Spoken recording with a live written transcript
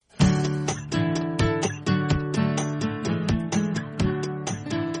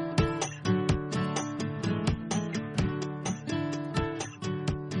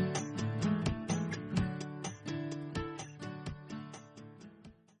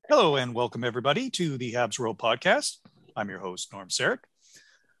Hello and welcome everybody to the Habsworld podcast. I'm your host, Norm Szcyrek.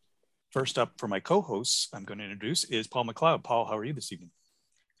 First up for my co-hosts, I'm going to introduce is Paul MacLeod. Paul, how are you this evening?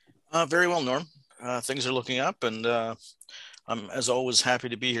 Very well, Norm. Things are looking up, and I'm, as always, happy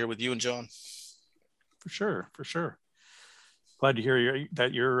to be here with you and John. For sure. Glad to hear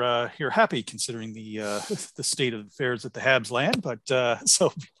that you're happy considering the state of affairs at the Habs land. But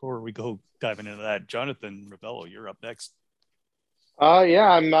so before we go diving into that, Jonathan Rebelo, you're up next.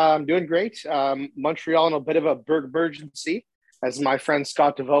 I'm doing great. Montreal in a bit of a emergency, as my friend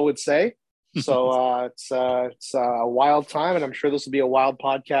Scott DeVoe would say. So it's a wild time, and I'm sure this will be a wild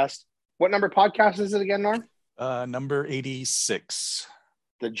podcast. What number podcast is it again, Norm? Number 86.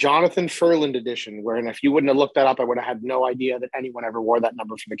 The Jonathan Ferland edition, wherein if you wouldn't have looked that up, I would have had no idea that anyone ever wore that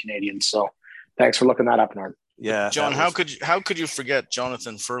number for the Canadiens. So thanks for looking that up, Norm. Yeah, John, how could you forget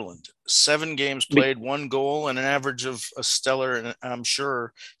Jonathan Ferland? 7 games played, 1 goal, and an average of a stellar, and I'm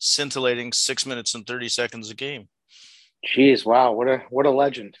sure scintillating 6 minutes and 30 seconds a game. Jeez, wow, what a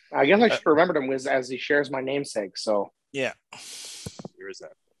legend! I guess I should remembered him as he shares my namesake. So yeah, here is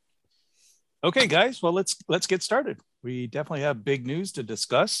that. Okay, guys, well let's get started. We definitely have big news to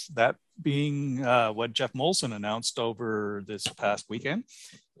discuss. That being what Jeff Molson announced over this past weekend.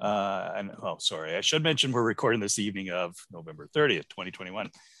 I should mention we're recording this evening of November 30th,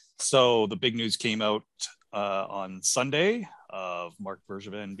 2021. So the big news came out on Sunday of Marc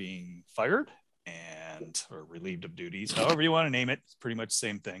Bergevin being fired or relieved of duties, however you want to name it. It's pretty much the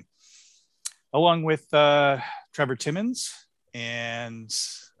same thing. Along with Trevor Timmins and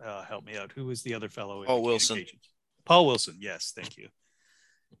help me out. Who was the other fellow? Paul Wilson. Paul Wilson. Yes, thank you.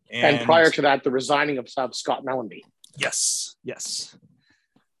 And prior to that, the resigning of Scott Mellanby. Yes.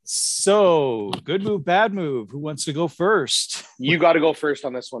 So, good move, bad move. Who wants to go first? You got to go first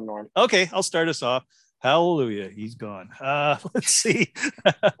on this one, Norm. Okay, I'll start us off. Hallelujah, he's gone. Let's see.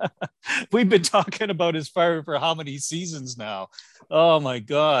 We've been talking about his fire for how many seasons now? Oh my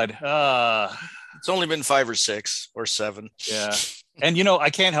God. It's only been 5 or 6 or 7. Yeah. And, I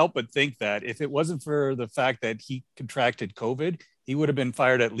can't help but think that if it wasn't for the fact that he contracted COVID, he would have been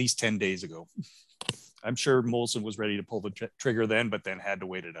fired at least 10 days ago. I'm sure Molson was ready to pull the trigger then, but then had to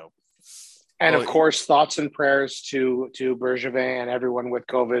wait it out. And of course, thoughts and prayers to Bergevin and everyone with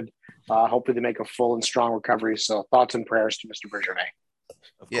COVID. Hopefully they make a full and strong recovery. So thoughts and prayers to Mr. Bergevin.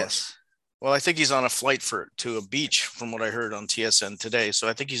 Yes. Well, I think he's on a flight to a beach from what I heard on TSN today. So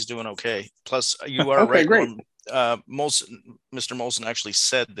I think he's doing okay. Plus, you are okay, right. Great. Mr. Molson actually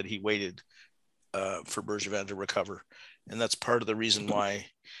said that he waited for Bergevin to recover. And that's part of the reason why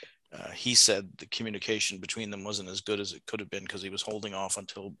he said the communication between them wasn't as good as it could have been, because he was holding off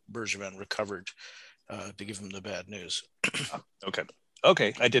until Bergevin recovered to give him the bad news.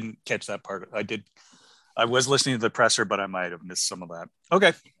 Okay. I didn't catch that part. I was listening to the presser, but I might have missed some of that.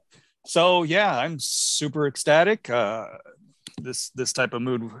 Okay. So yeah, I'm super ecstatic. This type of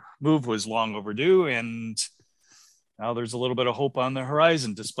move was long overdue, and now there's a little bit of hope on the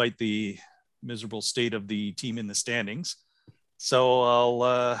horizon, despite the miserable state of the team in the standings. So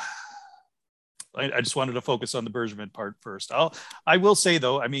I just wanted to focus on the Bergevin part first. I will say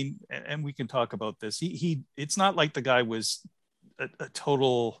though, I mean, and we can talk about this. It's not like the guy was a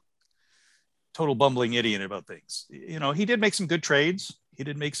total bumbling idiot about things. He did make some good trades. He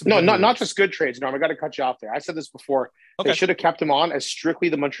did make some. No, not just good trades. Norm, I got to cut you off there. I said this before. Okay. They should have kept him on as strictly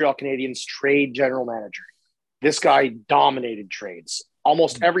the Montreal Canadiens trade general manager. This guy dominated trades.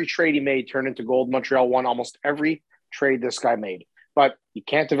 Almost every trade he made turned into gold. Montreal won almost every trade this guy made. But you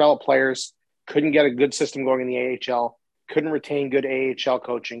can't develop players. Couldn't get a good system going in the AHL. Couldn't retain good AHL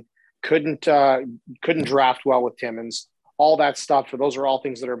coaching. Couldn't draft well with Timmins. All that stuff. Those are all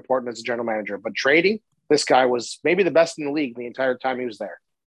things that are important as a general manager. But trading, this guy was maybe the best in the league the entire time he was there.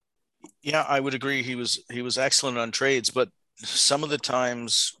 Yeah, I would agree. He was excellent on trades, but some of the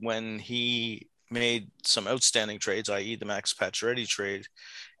times when he made some outstanding trades, i.e. the Max Pacioretty trade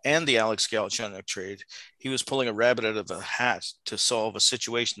and the Alex Galchenyuk trade, he was pulling a rabbit out of a hat to solve a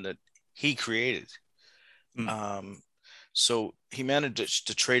situation that he created. So he managed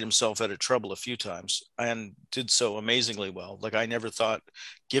to trade himself out of trouble a few times and did so amazingly well. Like, I never thought,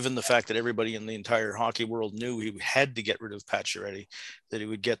 given the fact that everybody in the entire hockey world knew he had to get rid of Pacioretty, that he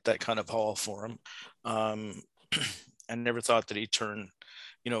would get that kind of haul for him. I never thought that he'd turn,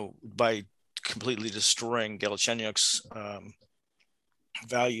 by completely destroying Galchenyuk's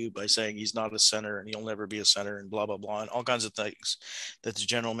value by saying he's not a center and he'll never be a center and blah, blah, blah, and all kinds of things that the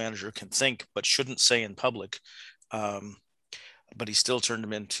general manager can think but shouldn't say in public. But he still turned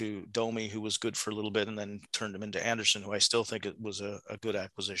him into Domi, who was good for a little bit, and then turned him into Anderson, who I still think it was a good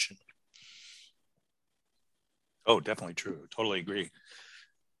acquisition. Oh, definitely true. Totally agree.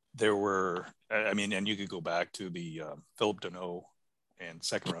 there were, I mean, and you could go back to the Philip Deneau and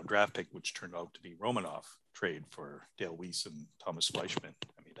second round draft pick, which turned out to be Romanov trade for Dale Weiss and Thomas Fleischman.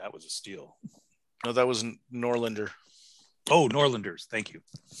 I mean, that was a steal. No, that was Norlinder. Oh, Norlanders. Thank you.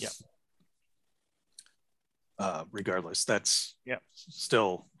 Yeah. Regardless, that's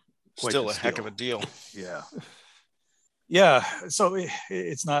still a heck of a deal. Yeah. Yeah. So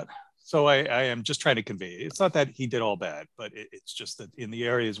it's not, so I am just trying to convey, it's not that he did all bad, but it's just that in the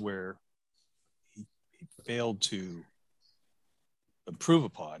areas where he failed to improve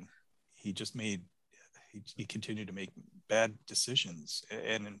upon, he just made, he continued to make bad decisions.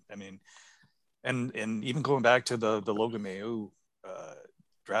 And I mean, and even going back to the Logan Mailloux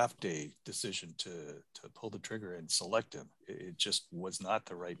draft day decision to pull the trigger and select him, it just was not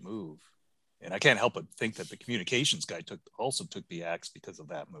the right move. And I can't help but think that the communications guy also took the axe because of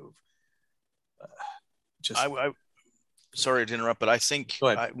that move. Sorry to interrupt, but I think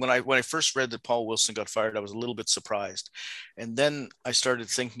when I first read that Paul Wilson got fired, I was a little bit surprised. And then I started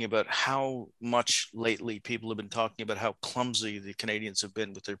thinking about how much lately people have been talking about how clumsy the Canadiens have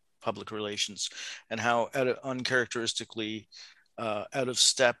been with their public relations and how uncharacteristically out of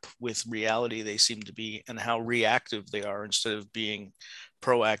step with reality they seem to be, and how reactive they are instead of being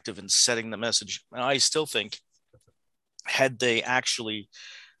proactive and setting the message. And I still think, had they actually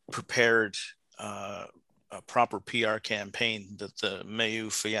prepared a proper PR campaign, that the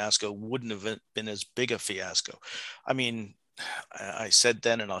Mailloux fiasco wouldn't have been as big a fiasco. I mean, I said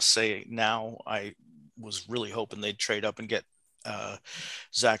then, and I'll say now, I was really hoping they'd trade up and get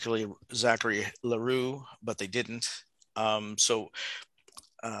Zachary Leroux, but they didn't.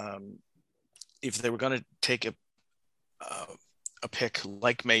 If they were going to take a pick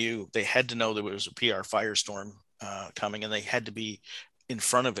like Mailloux, they had to know there was a PR firestorm coming, and they had to be in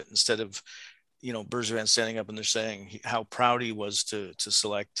front of it instead of, Bergevin standing up and they're saying how proud he was to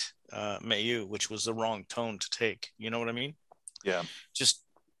select Mailloux, which was the wrong tone to take. You know what I mean? Yeah. Just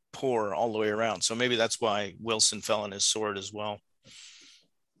poor all the way around. So maybe that's why Wilson fell on his sword as well.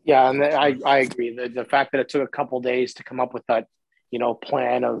 Yeah, and I agree. The fact that it took a couple of days to come up with that,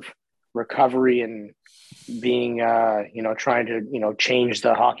 plan of recovery and being, trying to, change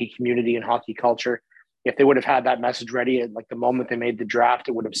the hockey community and hockey culture. If they would have had that message ready at like the moment they made the draft,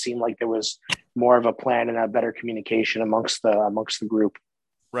 it would have seemed like there was more of a plan and a better communication amongst the group.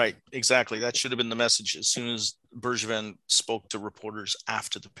 Right, exactly. That should have been the message as soon as Bergevin spoke to reporters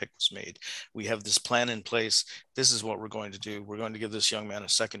after the pick was made. We have this plan in place. This is what we're going to do. We're going to give this young man a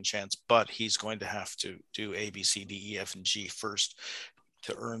second chance, but he's going to have to do A, B, C, D, E, F, and G first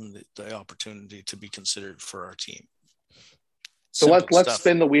to earn the opportunity to be considered for our team. So let's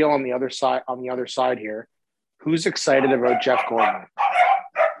spin the wheel on the other side here. Who's excited about Jeff Gorton?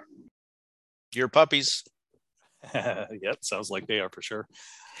 Your puppies. Yep, sounds like they are for sure.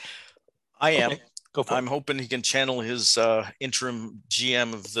 I am. Go for it. I'm hoping he can channel his interim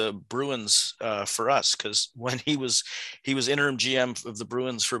GM of the Bruins for us, because when he was interim GM of the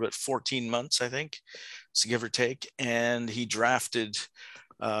Bruins for about 14 months, I think, so give or take, and he drafted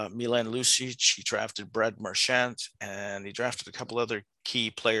Milan Lucic, he drafted Brad Marchand, and he drafted a couple other key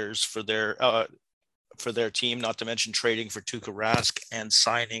players for their team, not to mention trading for Tuukka Rask and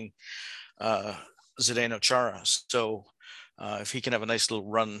signing Zdeno Chara. So if he can have a nice little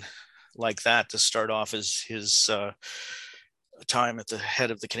run like that to start off his time at the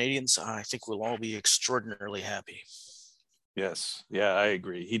head of the Canadiens, I think we'll all be extraordinarily happy. Yes. Yeah, I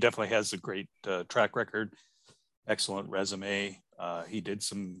agree. He definitely has a great track record, excellent resume. He did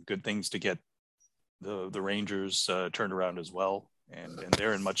some good things to get the Rangers turned around as well. And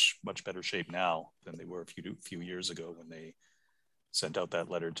they're in much better shape now than they were a few years ago when they sent out that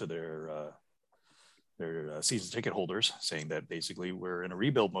letter to their season ticket holders saying that basically we're in a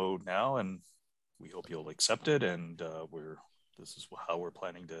rebuild mode now and we hope you'll accept it. And this is how we're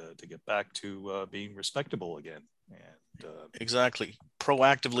planning to get back to being respectable again. And exactly.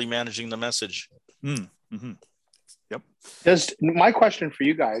 Proactively managing the message. Mm-hmm. Yep. My question for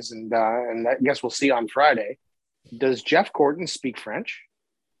you guys, and I guess we'll see on Friday, does Jeff Gorton speak French?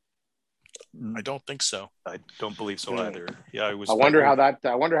 I don't think so. I don't believe so either. Yeah, I wonder how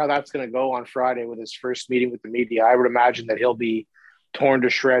that's going to go on Friday with his first meeting with the media. I would imagine that he'll be torn to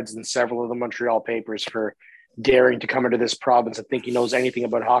shreds in several of the Montreal papers for daring to come into this province and think he knows anything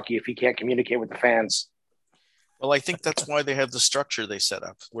about hockey if he can't communicate with the fans. Well, I think that's why they have the structure they set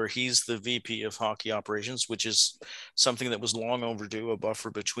up, where he's the VP of hockey operations, which is something that was long overdue, a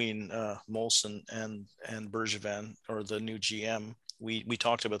buffer between Molson and Bergevin, or the new GM. We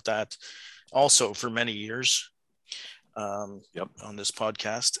talked about that also for many years on this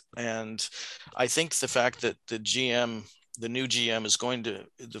podcast. And I think the fact that the GM the new GM is going to,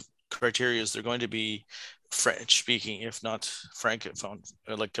 the criteria is they're going to be French speaking, if not francophone,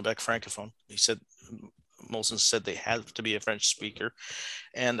 like Quebec francophone. He said, Molson said they have to be a French speaker.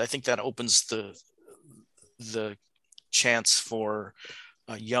 And I think that opens the chance for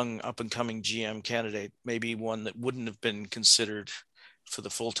a young up and coming GM candidate, maybe one that wouldn't have been considered for the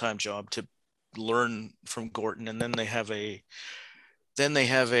full-time job, to learn from Gorton. And then they have a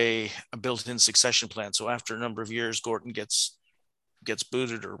built-in succession plan. So after a number of years, Gorton gets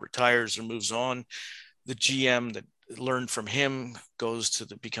booted or retires or moves on. The GM that learned from him goes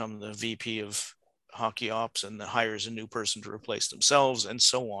to become the VP of hockey ops and hires a new person to replace themselves, and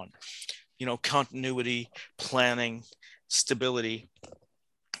so on. You know, continuity, planning, stability,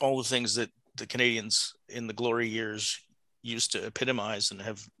 all the things that the Canadiens in the glory years used to epitomize and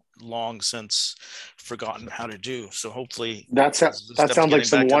have long since forgotten how to do. So hopefully that sounds like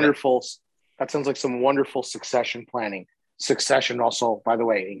some wonderful succession planning. Succession also, by the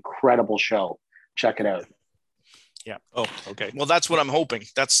way, incredible show. Check it out. Yeah. Oh, okay. Well, that's what I'm hoping.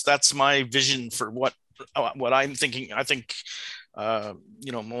 That's my vision for what I'm thinking. I think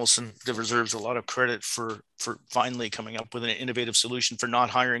Molson deserves a lot of credit for finally coming up with an innovative solution for not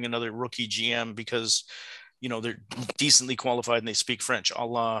hiring another rookie GM, because they're decently qualified and they speak French. A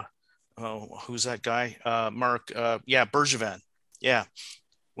la who's that guy? Marc Bergevin. Yeah.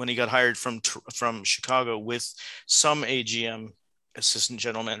 When he got hired from Chicago with some AGM, assistant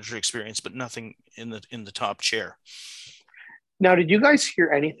general manager experience, but nothing in the top chair. Now, did you guys hear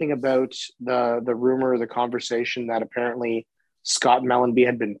anything about the rumor, the conversation that apparently Scott Mellanby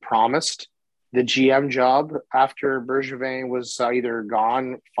had been promised the GM job after Bergevin was either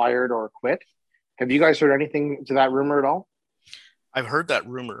gone, fired, or quit? Have you guys heard anything to that rumor at all? I've heard that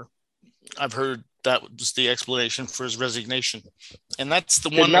rumor. I've heard that was the explanation for his resignation. And that's the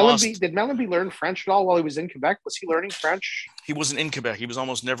one Did Mellanby learn French at all while he was in Quebec? Was he learning French? He wasn't in Quebec. He was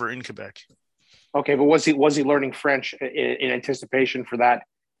almost never in Quebec. Okay, but was he learning French in anticipation for that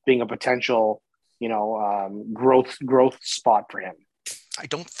being a potential, growth spot for him? I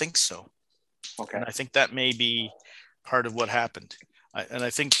don't think so. Okay. And I think that may be part of what happened. I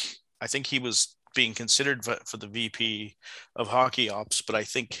think he was being considered for the VP of hockey ops, but I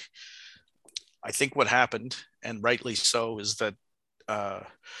think what happened, and rightly so, is that,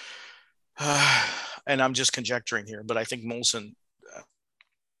 and I'm just conjecturing here, but I think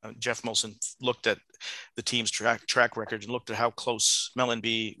Jeff Molson looked at the team's track record and looked at how close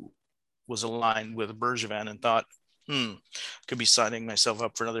Mellanby was aligned with Bergevin and thought, could be signing myself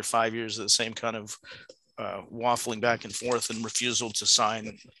up for another 5 years of the same kind of waffling back and forth and refusal to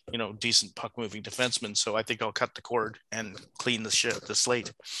sign, decent puck moving defensemen. So I think I'll cut the cord and clean the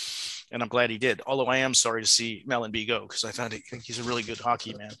slate. And I'm glad he did. Although I am sorry to see Mellanby go, because I think he's a really good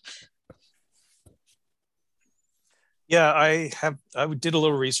hockey man. Yeah, I did a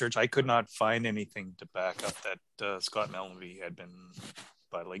little research. I could not find anything to back up that Scott Mellanby had been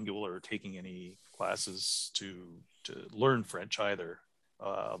bilingual or taking any classes to learn French either.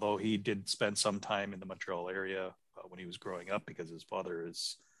 Although he did spend some time in the Montreal area when he was growing up, because his father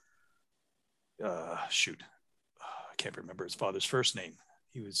is, I can't remember his father's first name.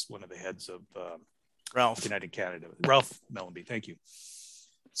 He was one of the heads of Ralph United Canada. Ralph Mellanby, thank you.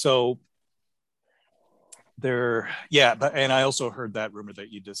 So and I also heard that rumor that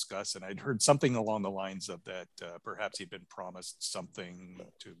you discussed, and I'd heard something along the lines of that perhaps he'd been promised something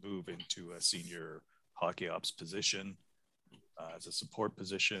to move into a senior hockey ops position as a support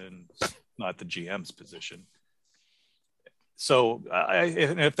position, not the GM's position. So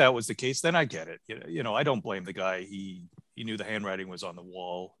if that was the case, then I get it. I don't blame the guy. He knew the handwriting was on the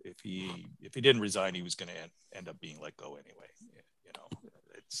wall. If he didn't resign, he was going to end up being let go anyway.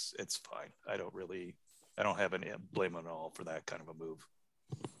 It's fine. I don't have any blame at all for that kind of a move.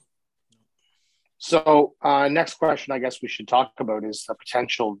 So next question I guess we should talk about is the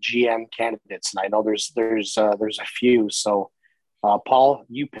potential GM candidates. And I know there's a few. So Paul,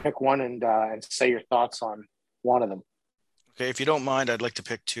 you pick one and say your thoughts on one of them. Okay, if you don't mind, I'd like to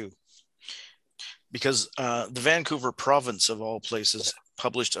pick two. Because the Vancouver province, of all places,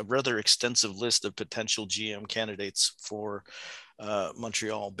 published a rather extensive list of potential GM candidates for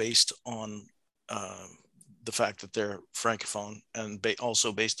Montreal based on the fact that they're francophone, and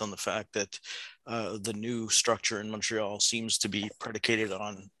also based on the fact that the new structure in Montreal seems to be predicated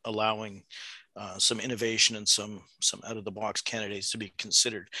on allowing some innovation and some out-of-the-box candidates to be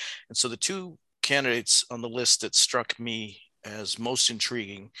considered. And so the two candidates on the list that struck me as most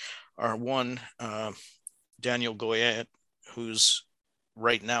intriguing are one, Daniel Goyette, who's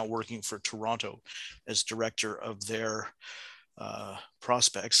right now working for Toronto as director of their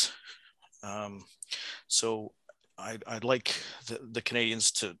prospects. So I'd like the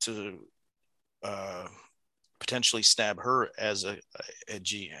Canadiens to potentially snab her as a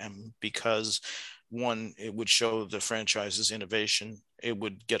GM, because one, it would show the franchise's innovation. It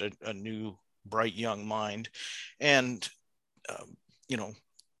would get a new, bright young mind, and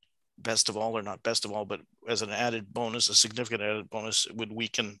best of all, or not best of all, but as an added bonus, a significant added bonus, it would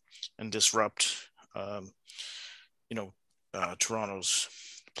weaken and disrupt, Toronto's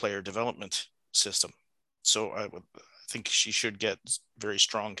player development system. So I think she should get very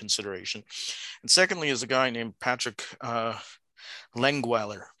strong consideration. And secondly is a guy named Patrick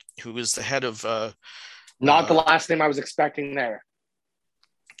Lengweiler, who is the head of... not the last name I was expecting there.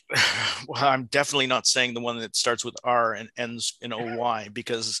 Well, I'm definitely not saying the one that starts with R and ends in OY,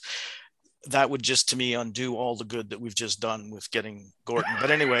 because that would just, to me, undo all the good that we've just done with getting Gorton.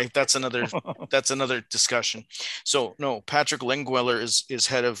 But anyway, that's another discussion. So no, Patrick Lengweiler is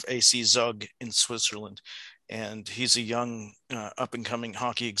head of AC Zug in Switzerland, and he's a young up and coming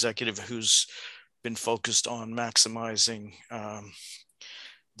hockey executive who's been focused on maximizing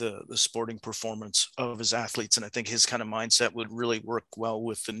the sporting performance of his athletes. And I think his kind of mindset would really work well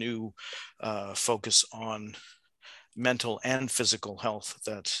with the new focus on mental and physical health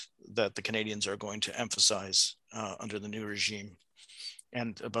that the Canadiens are going to emphasize under the new regime.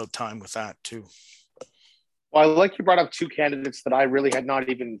 And about time with that too. Well, I like you brought up two candidates that I really had not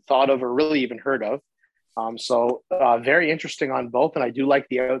even thought of or really even heard of. So very interesting on both. And I do like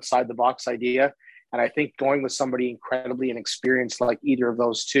the outside the box idea. And I think going with somebody incredibly inexperienced like either of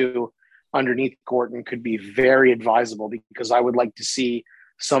those two underneath Gorton could be very advisable, because I would like to see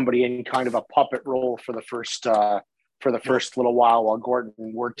somebody in kind of a puppet role for the first little while Gorton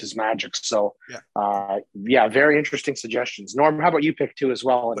worked his magic. So very interesting suggestions. Norm, how about you pick two as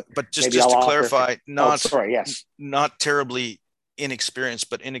well? But just to clarify, not terribly inexperienced,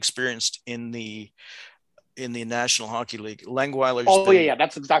 but inexperienced in the National Hockey League. Lengweiler's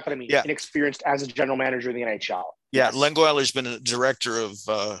that's exactly what I mean. Yeah. Inexperienced as a general manager in the NHL. Yeah, yes. Lengweiler's been a director of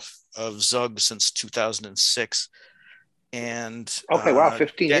Zug since 2006. And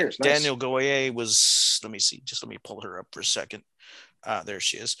 15 years. Nice. Daniel Goyer was, let me pull her up for a second. There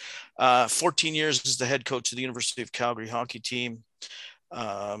she is. 14 years as the head coach of the University of Calgary hockey team,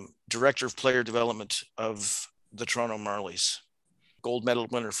 director of player development of the Toronto Marlies, gold medal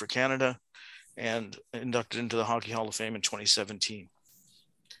winner for Canada, and inducted into the Hockey Hall of Fame in 2017.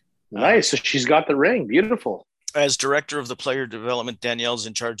 Nice. So she's got the ring. Beautiful. As director of the player development, Danielle's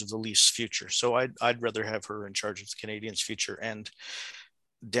in charge of the Leafs' future. So I'd rather have her in charge of the Canadiens' future and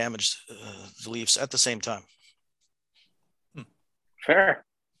damage the Leafs at the same time. Fair.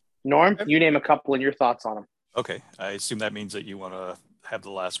 Norm, you name a couple and your thoughts on them. Okay. I assume that means that you want to have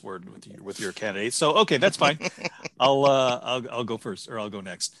the last word with your candidate. So, okay, that's fine. I'll go first, or I'll go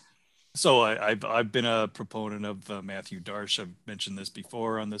next. So I've been a proponent of Matthew Darche. I've mentioned this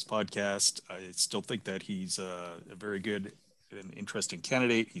before on this podcast. I still think that he's a very good and interesting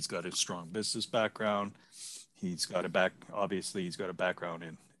candidate. He's got a strong business background. He's got a background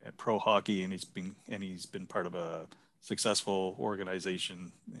in pro hockey, and he's been part of a successful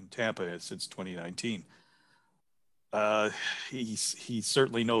organization in Tampa since 2019. He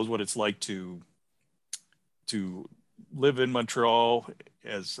certainly knows what it's like to live in Montreal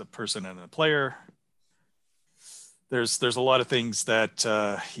as a person and a player. There's a lot of things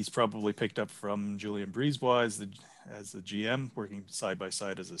that he's probably picked up from Julien Brisebois as the GM, working side by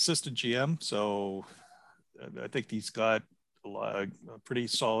side as assistant GM. So I think he's got a pretty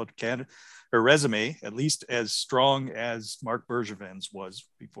solid resume, at least as strong as Marc Bergevin's was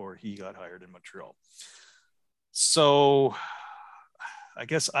before he got hired in Montreal. So I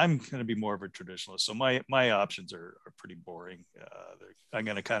guess I'm going to be more of a traditionalist. So my options are pretty boring. I'm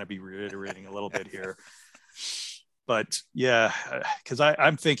going to kind of be reiterating a little bit here. But yeah, because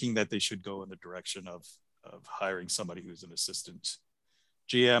I'm thinking that they should go in the direction of hiring somebody who's an assistant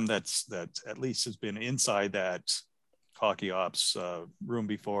GM that at least has been inside that hockey ops room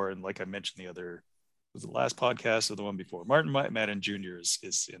before. And like I mentioned was the last podcast or the one before, Martin Madden Jr.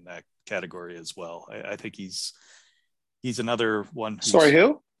 is in that category as well. I think he's another one. Sorry,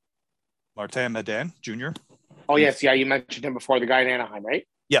 who? Martin Madden Jr. Oh, yes. Yeah, you mentioned him before, the guy in Anaheim, right?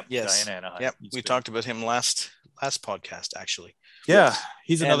 Yep. Yes. Guy in Anaheim. Yep. We talked about him last podcast, actually. Yeah. Yes.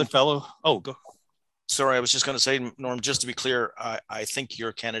 He's another fellow. Oh, go. Sorry, I was just going to say, Norm, just to be clear, I think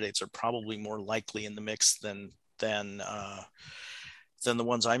your candidates are probably more likely in the mix than the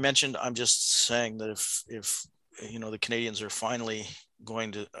ones I mentioned. I'm just saying that if the Canadiens are finally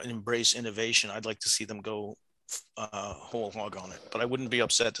going to embrace innovation, I'd like to see them go whole hog on it. But I wouldn't be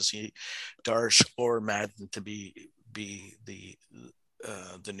upset to see Darche or Madden to be the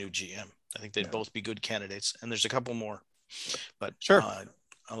the new GM. I think they'd both be good candidates, and there's a couple more, but sure,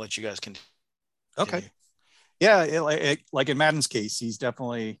 I'll let you guys continue. Okay. Yeah, like in Madden's case, he's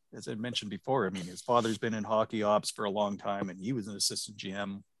definitely, as I mentioned before, I mean, his father's been in hockey ops for a long time, and he was an assistant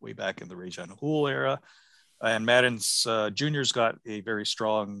GM way back in the Resigned era. And Madden's junior's got a very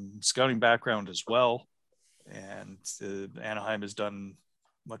strong scouting background as well. And Anaheim has done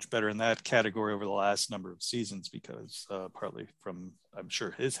much better in that category over the last number of seasons because partly from, I'm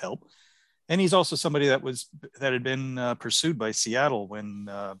sure, his help. And he's also somebody that had been pursued by Seattle when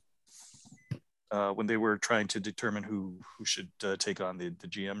they were trying to determine who should take on the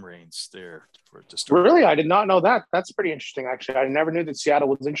GM reins there to start. Really? I did not know that. That's pretty interesting, actually. I never knew that Seattle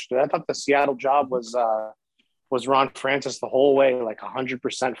was interested. I thought the Seattle job was Ron Francis the whole way, like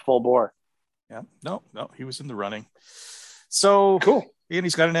 100% full bore. Yeah, no, he was in the running. So cool. And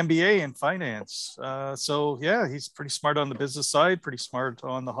he's got an MBA in finance. So yeah, he's pretty smart on the business side, pretty smart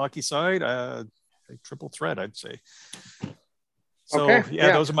on the hockey side. A triple threat, I'd say. So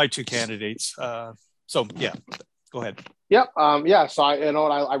yeah, those are my two candidates. So yeah, go ahead. Yep. So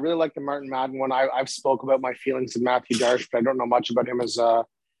I really like the Martin Madden one. I've spoke about my feelings of Matthew Darche, but I don't know much about him as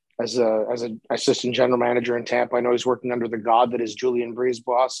an assistant general manager in Tampa. I know he's working under the god that is Julien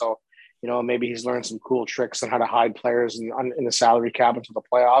Brisebois. So, maybe he's learned some cool tricks on how to hide players in the salary cap until the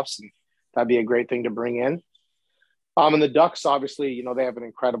playoffs. And that'd be a great thing to bring in. And the Ducks, obviously, they have an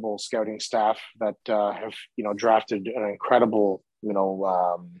incredible scouting staff that have, drafted an incredible,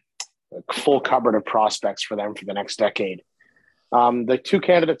 full cupboard of prospects for them for the next decade. The two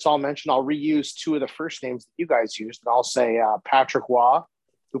candidates I'll mention, I'll reuse two of the first names that you guys used. And I'll say Patrick Waugh,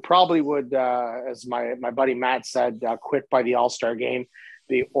 who probably would, as my buddy Matt said, quit by the All-Star game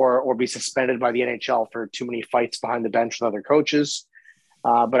or be suspended by the NHL for too many fights behind the bench with other coaches.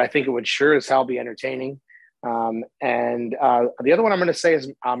 But I think it would sure as hell be entertaining. And the other one I'm going to say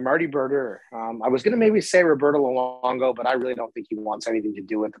is Marty Brodeur. I was going to maybe say Roberto Luongo, but I really don't think he wants anything to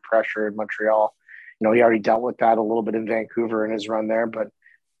do with the pressure in Montreal. He already dealt with that a little bit in Vancouver in his run there. But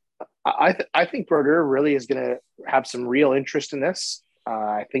I think Brodeur really is going to have some real interest in this.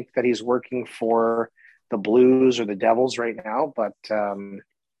 I think that he's working for the Blues or the Devils right now. But those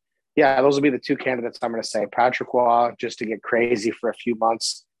will be the two candidates I'm going to say. Patrick Waugh, just to get crazy for a few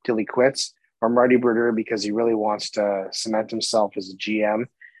months till he quits, or Marty Brodeur because he really wants to cement himself as a GM,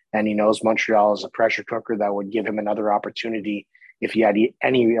 and he knows Montreal is a pressure cooker that would give him another opportunity if he had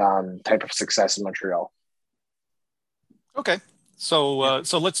any type of success in Montreal. Okay, so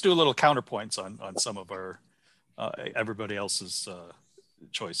let's do a little counterpoints on some of our everybody else's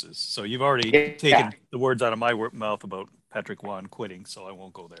choices. So you've already taken the words out of my mouth about Patrick Waugh quitting, so I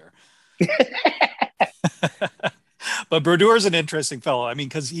won't go there. But Brodeur is an interesting fellow. I mean,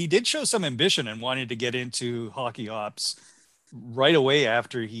 because he did show some ambition and wanted to get into hockey ops right away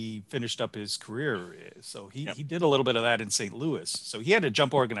after he finished up his career. So he did a little bit of that in St. Louis. So he had to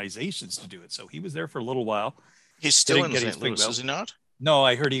jump organizations to do it. So he was there for a little while. He's still in St. Louis, is he not? No,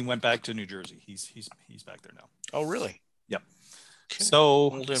 I heard he went back to New Jersey. He's back there now. Oh, really? Yep. Okay.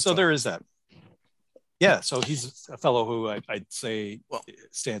 So there is that. Yeah, so he's a fellow who I'd say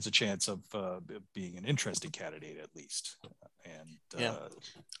stands a chance of being an interesting candidate at least. And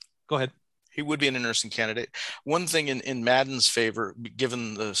go ahead. He would be an interesting candidate. One thing in Madden's favor,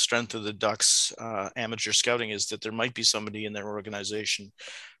 given the strength of the Ducks amateur scouting, is that there might be somebody in their organization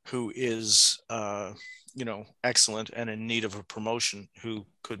who is, excellent and in need of a promotion who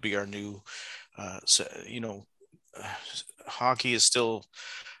could be our new, hockey is still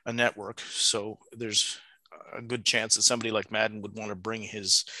a network, so there's a good chance that somebody like Madden would want to bring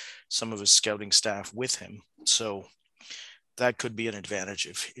some of his scouting staff with him. So that could be an advantage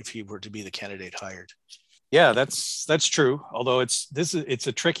if he were to be the candidate hired. Yeah, that's true. Although it's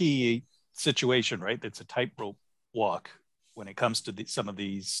a tricky situation, right? It's a tightrope walk when it comes to some of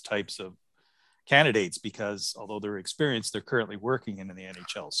these types of candidates, because although they're experienced, they're currently working in the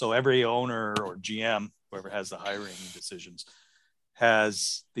NHL. So every owner or GM, whoever has the hiring decisions,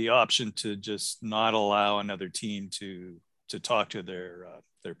 has the option to just not allow another team to talk to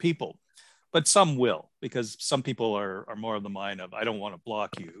their people. But some will, because some people are more of the mind of, I don't want to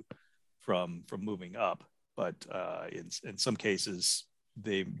block you from moving up. But in some cases,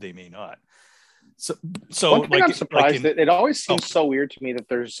 they may not. So one thing I'm surprised that it always seems so weird to me that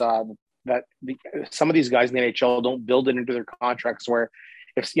there's some of these guys in the NHL don't build it into their contracts where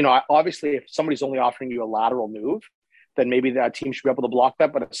obviously if somebody's only offering you a lateral move, then maybe that team should be able to block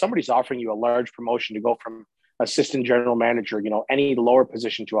that. But if somebody's offering you a large promotion to go from assistant general manager, any lower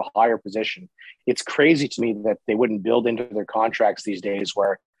position to a higher position, it's crazy to me that they wouldn't build into their contracts these days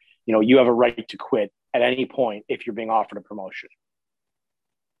where, you have a right to quit at any point if you're being offered a promotion.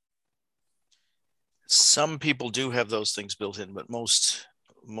 Some people do have those things built in, but most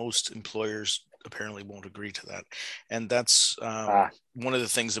employers apparently won't agree to that. And that's one of the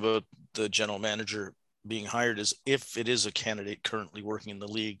things about the general manager being hired is if it is a candidate currently working in the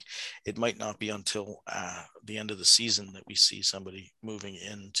league, it might not be until the end of the season that we see somebody moving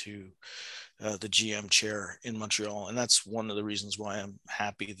into the GM chair in Montreal. And that's one of the reasons why I'm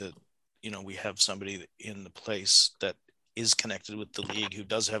happy that, we have somebody in the place that is connected with the league, who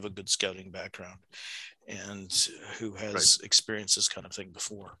does have a good scouting background and who has experienced this kind of thing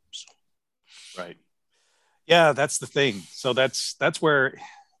before. So. Right. Yeah, that's the thing. So that's where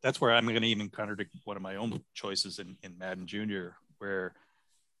I'm going to even contradict one of my own choices in Madden Jr., where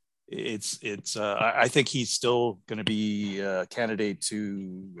I think he's still going to be a candidate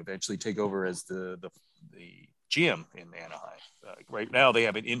to eventually take over as the GM in Anaheim. Right now they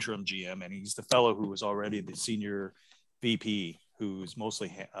have an interim GM, and he's the fellow who was already the senior VP, who's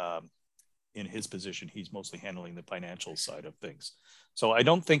mostly in his position. He's mostly handling the financial side of things. So I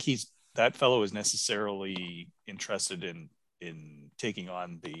don't think that fellow is necessarily interested in taking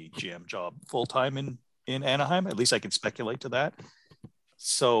on the GM job full-time in Anaheim. At least I can speculate to that.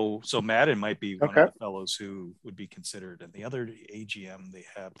 So Madden might be one of the fellows who would be considered. And the other AGM they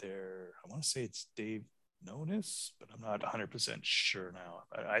have there, I want to say it's Dave Nonis, but I'm not 100% sure now.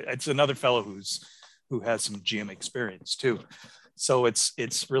 It's another fellow who has some GM experience too. So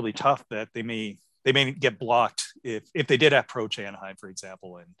it's really tough that they may get blocked if they did approach Anaheim, for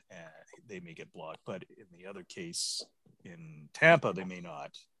example, and they may get blocked. But in the other case, in Tampa, they may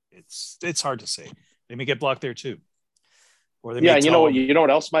not. It's hard to say. They may get blocked there too. Or they you know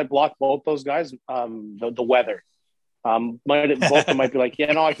what else might block both those guys? The weather. Both of them might be like,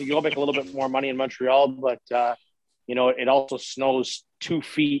 I could go make a little bit more money in Montreal, but it also snows 2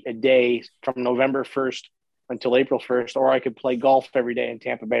 feet a day from November 1st until April 1st, or I could play golf every day in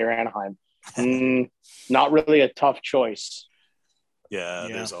Tampa Bay or Anaheim. Not really a tough choice. Yeah,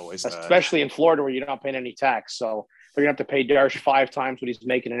 there's always that. Especially in Florida where you're not paying any tax. So they're going to have to pay Darsh 5 times what he's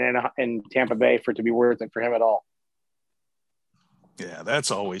making in Tampa Bay for it to be worth it for him at all. Yeah,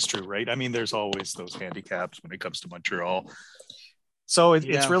 that's always true, right? I mean, there's always those handicaps when it comes to Montreal. So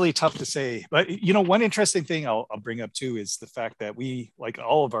it's really tough to say. But, one interesting thing I'll bring up too is the fact that we, like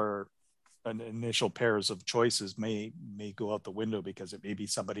all of our initial pairs of choices may go out the window because it may be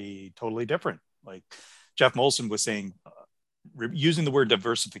somebody totally different. Like Jeff Molson was saying, using the word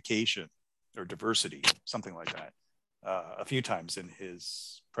diversification or diversity, something like that, a few times in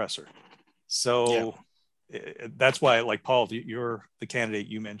his presser. So that's why, like Paul, you're the candidate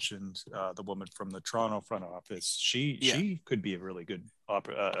you mentioned, the woman from the Toronto front office. She could be a really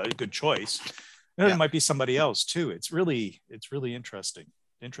good choice. And there might be somebody else too. It's really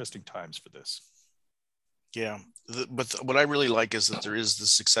interesting times for this. Yeah, but what I really like is that there is the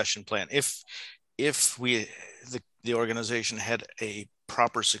succession plan. If the organization had a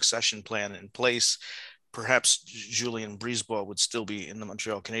proper succession plan in place, perhaps Julien Brisebois would still be in the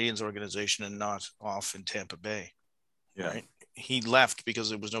Montreal Canadiens organization and not off in Tampa Bay. Yeah. Right? He left because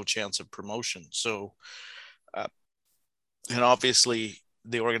there was no chance of promotion. So, and obviously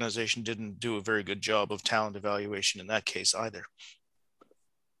the organization didn't do a very good job of talent evaluation in that case either.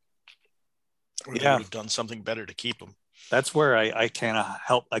 Or they would have done something better to keep him. That's where I can't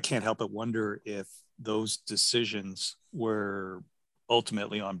help but wonder if those decisions were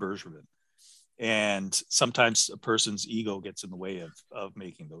ultimately on Bergevin. And sometimes a person's ego gets in the way of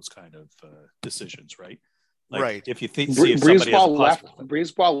making those kind of decisions, right? Like right. If you see if somebody has a possible...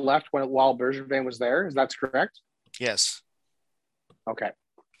 Brisebois left while Bergevin was there. Is that correct? Yes. Okay.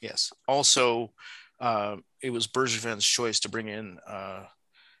 Yes. Also, it was Bergevin's choice to bring in,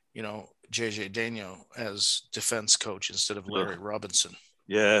 JJ Daigneault as defense coach instead of Larry Robinson.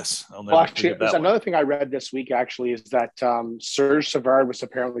 Yes. There's another thing I read this week, actually, is that Serge Savard was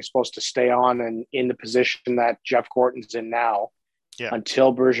apparently supposed to stay on and in the position that Jeff Gorton's in now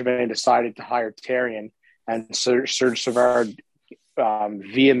until Bergevin decided to hire Therrien. And Serge Savard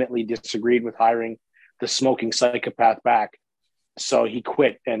vehemently disagreed with hiring the smoking psychopath back. So he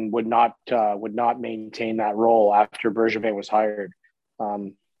quit and would not maintain that role after Bergevin was hired.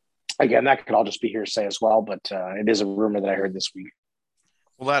 Again, that could all just be hearsay as well, but it is a rumor that I heard this week.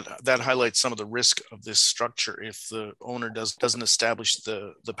 Well, that highlights some of the risk of this structure. If the owner doesn't establish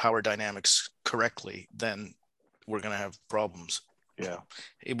the power dynamics correctly, then we're going to have problems. Yeah.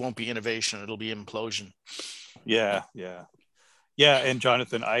 It won't be innovation. It'll be implosion. Yeah. And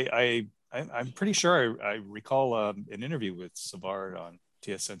Jonathan, I'm pretty sure I recall an interview with Savard on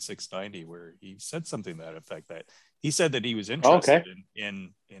TSN 690 where he said something to that effect, that he said that he was interested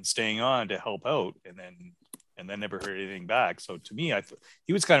in staying on to help out, and then never heard anything back. So to me,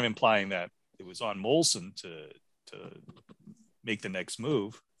 he was kind of implying that it was on Molson to make the next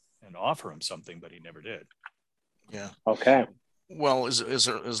move and offer him something, but he never did. Yeah. Okay. Well,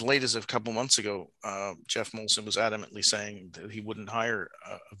 as late as a couple months ago, Jeff Molson was adamantly saying that he wouldn't hire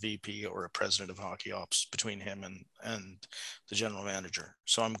a VP or a president of hockey ops between him and the general manager.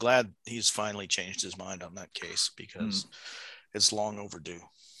 So I'm glad he's finally changed his mind on that case, because it's long overdue.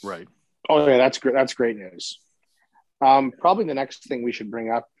 Right. Oh yeah, that's great. That's great news. Probably the next thing we should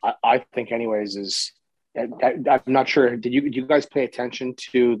bring up, I think, anyways, is I'm not sure. Did you guys pay attention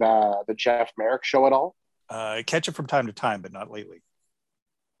to the Jeff Marek show at all? I catch it from time to time, but not lately.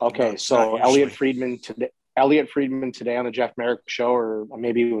 Okay, so not Elliot Friedman today on the Jeff Marek show, or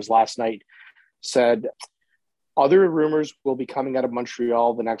maybe it was last night, said other rumors will be coming out of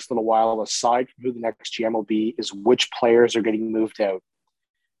Montreal the next little while, aside from who the next GM will be, is which players are getting moved out.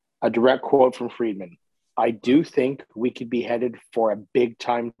 A direct quote from Friedman: I do think we could be headed for a big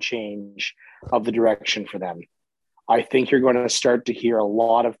time change of the direction for them. I think you're going to start to hear a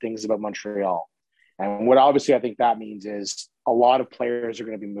lot of things about Montreal. And what obviously I think that means is a lot of players are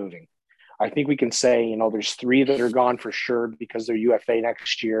going to be moving. I think we can say, there's 3 that are gone for sure because they're UFA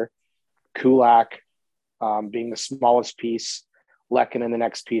next year. Kulak being the smallest piece, Lehkonen the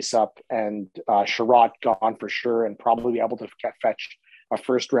next piece up, and Chiarot gone for sure, and probably be able to fetch a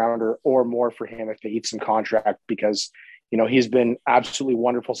first rounder or more for him if they eat some contract, because, he's been absolutely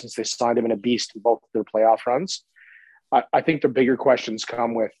wonderful since they signed him, and a beast in both of their playoff runs. I think the bigger questions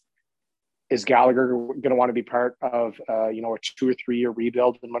come with, is Gallagher going to want to be part of, a 2 or 3 year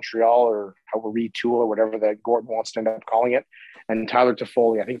rebuild in Montreal, or a retool, or whatever that Gorton wants to end up calling it? And Tyler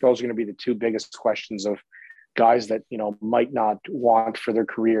Toffoli, I think those are going to be the 2 biggest questions of guys that, might not want for their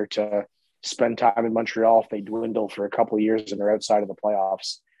career to spend time in Montreal if they dwindle for a couple of years and they're outside of the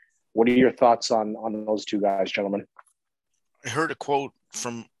playoffs. What are your thoughts on those 2 guys, gentlemen? I heard a quote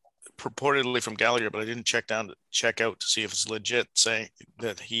purportedly from Gallagher, but I didn't check out to see if it's legit, saying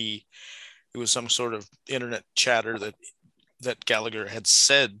that it was some sort of internet chatter that Gallagher had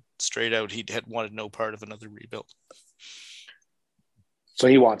said straight out he had wanted no part of another rebuild. So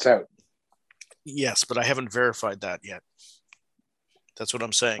he wants out. Yes, but I haven't verified that yet. That's what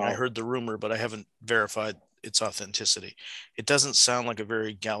I'm saying. I heard the rumor, but I haven't verified its authenticity. It doesn't sound like a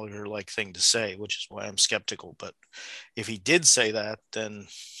very Gallagher-like thing to say, which is why I'm skeptical. But if he did say that, then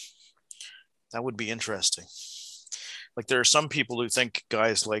that would be interesting. Like, there are some people who think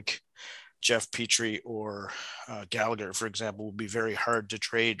guys like Jeff Petrie or Gallagher, for example, would be very hard to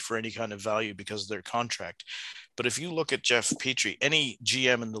trade for any kind of value because of their contract. But if you look at Jeff Petrie, any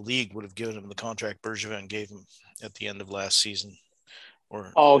GM in the league would have given him the contract Bergevin gave him at the end of last season.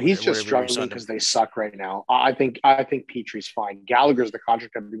 He's just struggling because they suck right now. I think Petrie's fine. Gallagher's the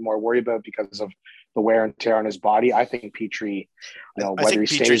contract I'd be more worried about because of the wear and tear on his body. I think Petrie, whether he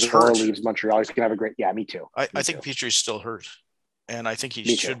stays or leaves Montreal, he's gonna have a great. Yeah, me too. I think Petrie's still hurt, and I think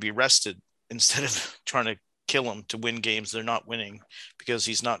he should be rested instead of trying to kill him to win games they're not winning, because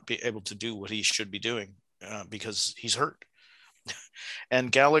he's not able to do what he should be doing because he's hurt.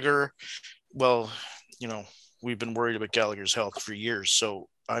 And Gallagher, well, we've been worried about Gallagher's health for years. So,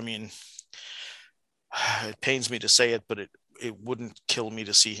 I mean, it pains me to say it, but it wouldn't kill me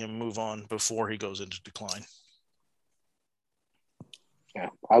to see him move on before he goes into decline. Yeah,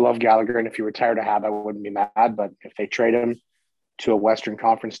 I love Gallagher, and if he retired a Hab, I wouldn't be mad. But if they trade him to a Western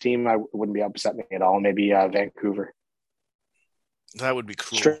Conference team, I wouldn't be upset me at all. Maybe Vancouver. That would be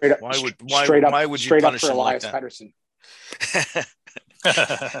cool. Why would you punish him like that? Pettersson.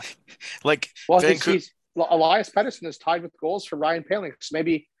 Vancouver. Elias Pettersson is tied with goals for Ryan Poehling. So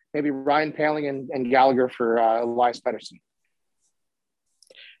maybe Ryan Poehling and Gallagher for Elias Pettersson.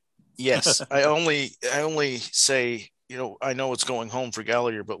 Yes, I only say, I know it's going home for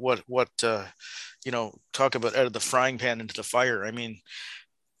Gallagher, but what talk about out of the frying pan into the fire. I mean,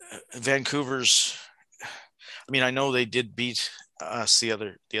 Vancouver's. I mean, I know they did beat us the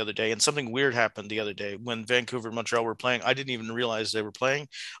other day, and something weird happened the other day when Vancouver and Montreal were playing. I didn't even realize they were playing.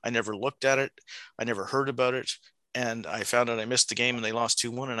 I never looked at it. I never heard about it, and I found out I missed the game and they lost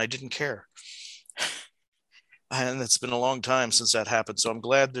 2-1, and I didn't care. And it's been a long time since that happened. So I'm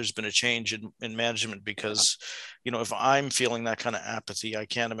glad there's been a change in management, because, if I'm feeling that kind of apathy, I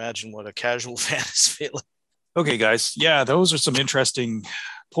can't imagine what a casual fan is feeling. Okay, guys. Yeah, those are some interesting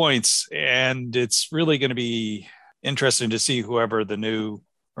points. And it's really going to be interesting to see whoever the new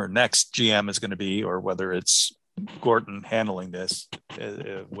or next GM is going to be, or whether it's Gorton handling this,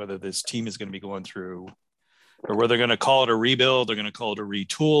 whether this team is going to be going through, or whether they're going to call it a rebuild, they're going to call it a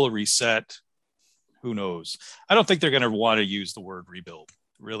retool, a reset. Who knows? I don't think they're going to want to use the word rebuild,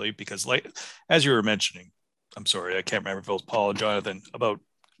 really, because as you were mentioning, I'm sorry, I can't remember if it was Paul and Jonathan, about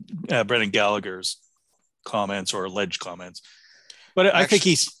Brendan Gallagher's comments or alleged comments. But I think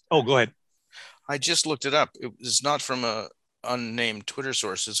he's. Oh, go ahead. I just looked it up. It's not from a unnamed Twitter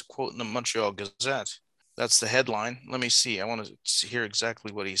source. It's a quote in the Montreal Gazette. That's the headline. Let me see. I want to hear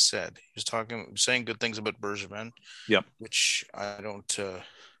exactly what he said. He was saying good things about Bergevin. Yep. Which I don't.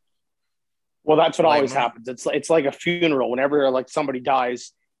 Well, that's what always happens. It's like a funeral. Whenever like somebody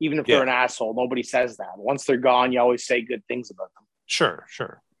dies, even if they're an asshole, nobody says that. Once they're gone, you always say good things about them. Sure.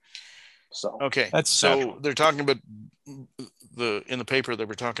 So okay, they're talking about in the paper they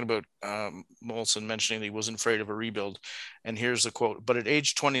were talking about Molson mentioning that he wasn't afraid of a rebuild, and here's the quote: "But at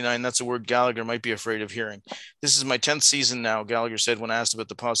age 29, that's a word Gallagher might be afraid of hearing. This is my 10th season now," Gallagher said when asked about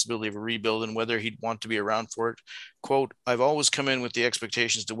the possibility of a rebuild and whether he'd want to be around for it. Quote, "I've always come in with the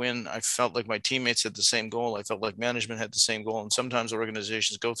expectations to win. I felt like my teammates had the same goal. I felt like management had the same goal, and sometimes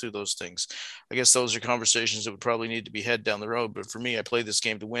organizations go through those things. I guess those are conversations that would probably need to be had down the road, but for me, I play this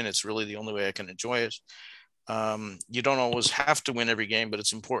game to win. It's really the only way I can enjoy it. You don't always have to win every game, but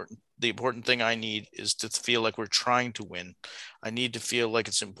it's important. The important thing I need is to feel like we're trying to win. I need to feel like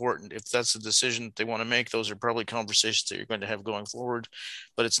it's important. If that's a decision that they want to make, those are probably conversations that you're going to have going forward,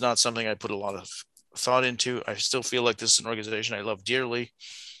 but it's not something I put a lot of thought into. I still feel like this is an organization I love dearly.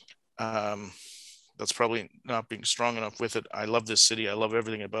 That's probably not being strong enough with it. I love this city. I love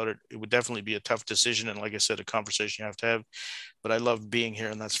everything about it. It would definitely be a tough decision. And like I said, a conversation you have, but I love being here,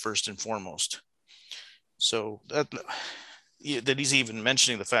 and that's first and foremost." So that he's even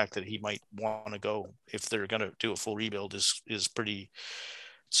mentioning the fact that he might want to go if they're going to do a full rebuild is pretty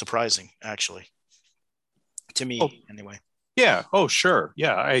surprising, actually, to me anyway. Yeah. Oh, sure.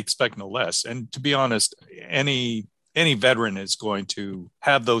 Yeah, I expect no less. And to be honest, any veteran is going to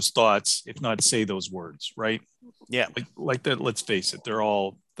have those thoughts, if not say those words, right? Yeah. Like that. Let's face it. They're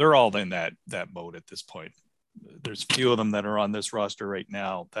all in that mode at this point. There's a few of them that are on this roster right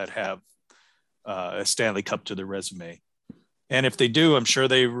now that have a Stanley Cup to their resume. And if they do, I'm sure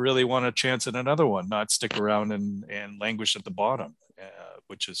they really want a chance at another one, not stick around and languish at the bottom,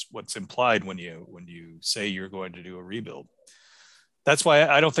 which is what's implied when you say you're going to do a rebuild. That's why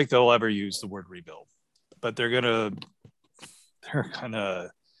I don't think they'll ever use the word rebuild, but they're gonna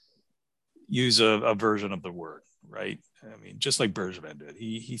use a version of the word, right? I mean, just like Bergevin did.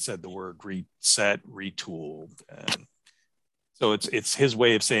 He said the word reset, retool, and so it's his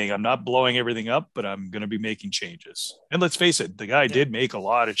way of saying I'm not blowing everything up, but I'm going to be making changes. And let's face it, the guy did make a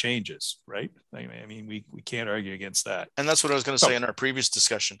lot of changes, right? I mean, we can't argue against that. And that's what I was going to say in our previous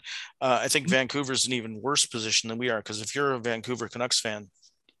discussion. I think Vancouver's in an even worse position than we are, because if you're a Vancouver Canucks fan,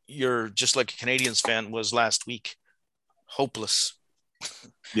 you're just like a Canadiens fan was last week, hopeless.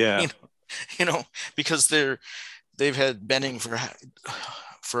 Yeah, because they've had Benning for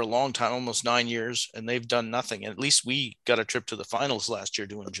a long time, almost 9 years, and they've done nothing. And at least we got a trip to the finals last year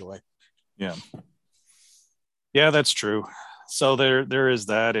to enjoy. Yeah, that's true. So there is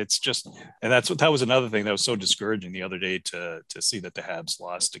that. It's just, and that was another thing that was so discouraging the other day to see that the Habs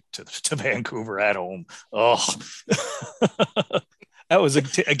lost to Vancouver at home. Oh, that was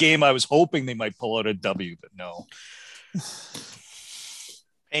a game I was hoping they might pull out a W, but no.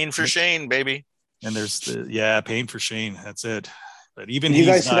 Pain for Shane, baby. And there's pain for Shane. That's it. But even did you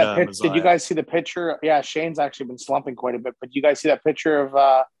guys see that did you guys see the picture? Yeah, Shane's actually been slumping quite a bit. But you guys see that picture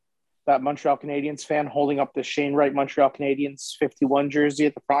of that Montreal Canadiens fan holding up the Shane Wright Montreal Canadiens 51 jersey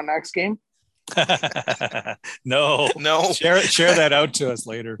at the Frontenacs game? No. Share that out to us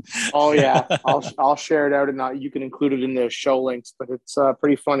later. Oh yeah, I'll share it out, and you can include it in the show links. But it's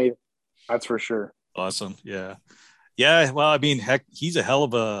pretty funny, that's for sure. Awesome. Yeah. Well, I mean, heck, he's a hell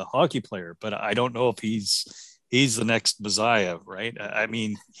of a hockey player, but I don't know if he's the next Messiah, right? I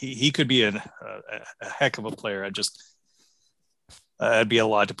mean, he could be a heck of a player. It'd be a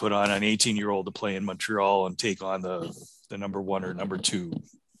lot to put on an 18-year-old to play in Montreal and take on the number 1 or number 2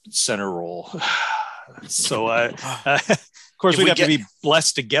 center role. So, of course, we'd have to be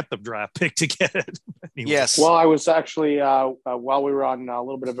blessed to get the draft pick to get it. Anyway. Yes. Well, I was actually while we were on a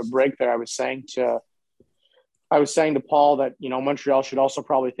little bit of a break there, I was saying to Paul that, Montreal should also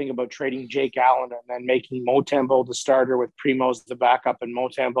probably think about trading Jake Allen and then making Montembeault the starter with Primoz the backup, and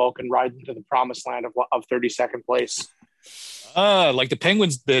Montembeault can ride into the promised land of 32nd place. Like the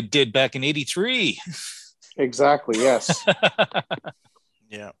Penguins did back in '83. Exactly. Yes.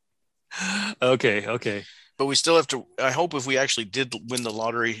 Yeah. Okay. But we still have to. I hope if we actually did win the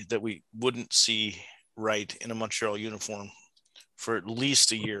lottery that we wouldn't see Wright in a Montreal uniform for at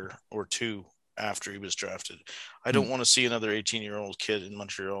least a year or two after he was drafted. I don't want to see another 18-year-old kid in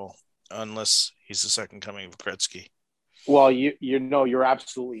Montreal unless he's the second coming of Gretzky. Well, you're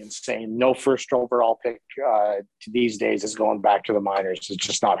absolutely insane. No first overall pick these days is going back to the minors. It's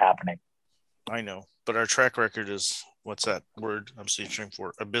just not happening. I know, but our track record is, what's that word I'm searching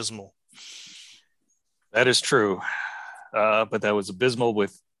for? Abysmal. That is true. But that was abysmal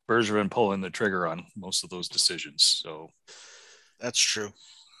with Bergevin pulling the trigger on most of those decisions. So that's true.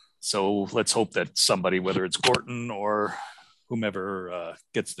 So let's hope that somebody, whether it's Gorton or whomever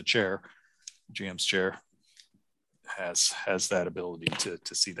gets the chair, GM's chair, has that ability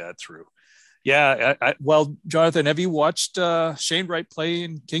to see that through. Yeah. Well, Jonathan, have you watched Shane Wright play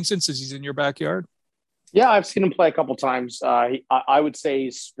in Kingston since he's in your backyard? Yeah, I've seen him play a couple times. I would say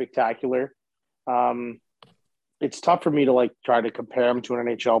he's spectacular. It's tough for me to try to compare him to an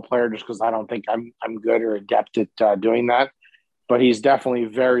NHL player just because I don't think I'm good or adept at doing that. But he's definitely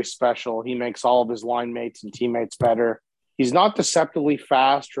very special. He makes all of his line mates and teammates better. He's not deceptively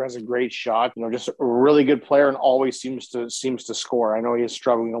fast or has a great shot. Just a really good player and always seems to score. I know he is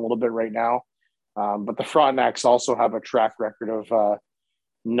struggling a little bit right now, but the Frontenacs also have a track record of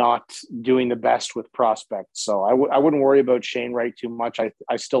not doing the best with prospects. So I wouldn't worry about Shane Wright too much.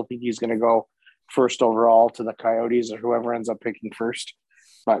 I still think he's going to go first overall to the Coyotes or whoever ends up picking first.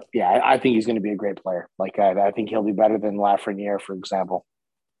 But yeah, I think he's going to be a great player. I think he'll be better than Lafreniere, for example.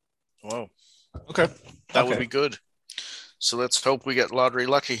 Whoa. Okay. That would be good. So let's hope we get lottery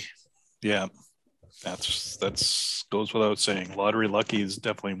lucky. Yeah. That's goes without saying. Lottery lucky is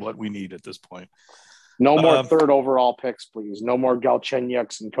definitely what we need at this point. No more third overall picks, please. No more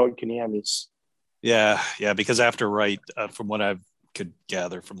Galchenyuks and Kotkaniemis. Yeah, because after Wright, from what I could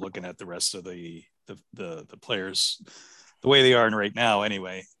gather from looking at the rest of the players, the way they are right now,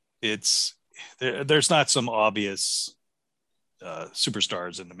 anyway, there's not some obvious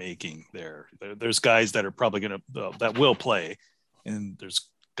superstars in the making there. There's guys that are probably that will play, and there's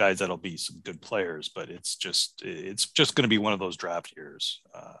guys that'll be some good players, but it's just going to be one of those draft years.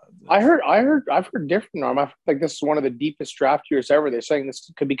 I've heard different, Norm. I feel like this is one of the deepest draft years ever. They're saying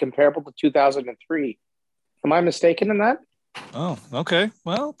this could be comparable to 2003. Am I mistaken in that? Oh, okay.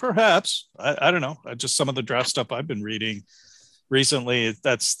 Well, perhaps. I don't know. Just some of the draft stuff I've been reading recently,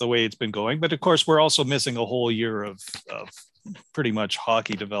 that's the way it's been going. But of course, we're also missing a whole year of pretty much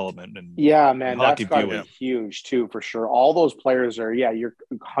hockey development and man, hockey that's got to be huge too, for sure. All those players are. Yeah,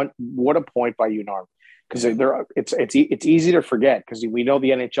 what a point by you, Norm. Because it's easy to forget because we know the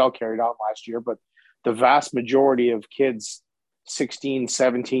NHL carried on last year, but the vast majority of kids 16,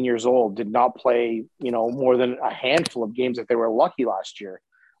 17 years old did not play, more than a handful of games if they were lucky last year,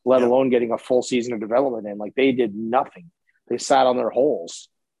 let alone getting a full season of development in. They did nothing. They sat on their holes.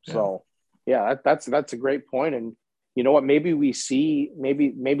 So yeah, that's a great point. And you know what, maybe we see,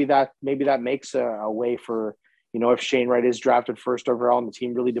 maybe that makes a way for, if Shane Wright is drafted first overall and the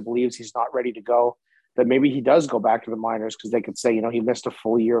team really believes he's not ready to go, that maybe he does go back to the minors because they could say, he missed a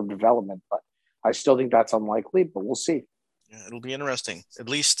full year of development. But I still think that's unlikely, but we'll see. Yeah, it'll be interesting. At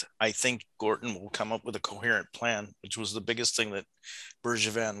least I think Gorton will come up with a coherent plan, which was the biggest thing that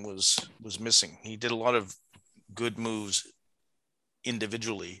Bergevin was missing. He did a lot of good moves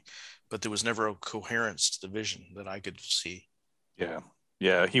individually, but there was never a coherence to the vision that I could see.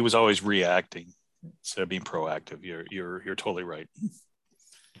 Yeah. He was always reacting instead of being proactive. You're totally right.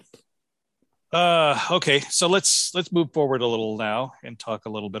 Okay, so let's move forward a little now and talk a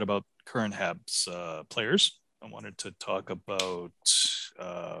little bit about current Habs players. I wanted to talk about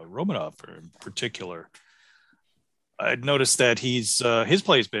Romanov in particular. I'd noticed that his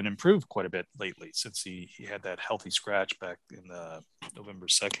play has been improved quite a bit lately since he had that healthy scratch back in the November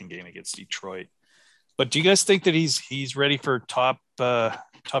 2nd game against Detroit. But do you guys think that he's ready for top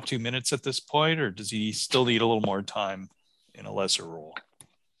 2 minutes at this point, or does he still need a little more time in a lesser role?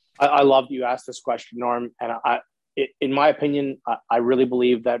 I love you asked this question, Norm, and in my opinion, I really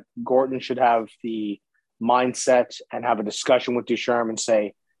believe that Gorton should have the mindset and have a discussion with Ducharme and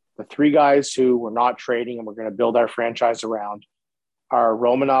say, the three guys who we're not trading and we're going to build our franchise around are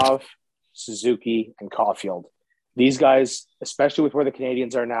Romanov, Suzuki, and Caufield. These guys, especially with where the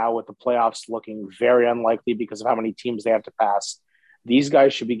Canadiens are now, with the playoffs looking very unlikely because of how many teams they have to pass, these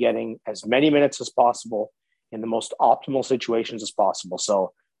guys should be getting as many minutes as possible in the most optimal situations as possible.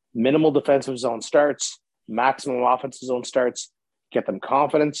 So minimal defensive zone starts, maximum offensive zone starts, get them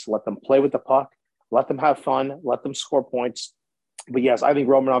confidence, let them play with the puck, let them have fun, let them score points. But yes, I think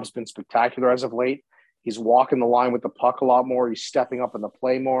Romanov's been spectacular as of late. He's walking the line with the puck a lot more. He's stepping up in the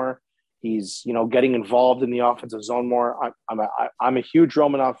play more. He's, getting involved in the offensive zone more. I'm a huge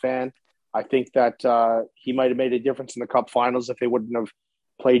Romanov fan. I think that he might have made a difference in the Cup Finals if they wouldn't have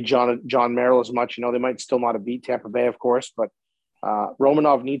played John Merrill as much. They might still not have beat Tampa Bay, of course, but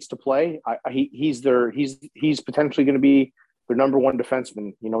Romanov needs to play. He's potentially going to be their number one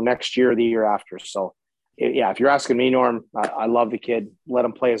defenseman, next year or the year after. So, if you're asking me, Norm, I love the kid. Let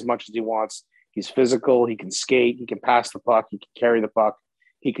him play as much as he wants. He's physical. He can skate. He can pass the puck. He can carry the puck.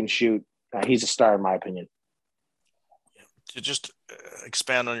 He can shoot. He's a star, in my opinion. To just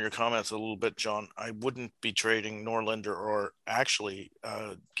expand on your comments a little bit, John, I wouldn't be trading Norlinder or actually,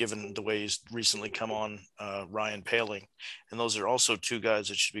 given the way he's recently come on, Ryan Poehling. And those are also two guys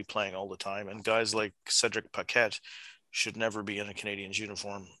that should be playing all the time. And guys like Cedric Paquette should never be in a Canadiens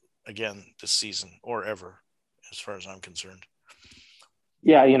uniform again this season or ever, as far as I'm concerned.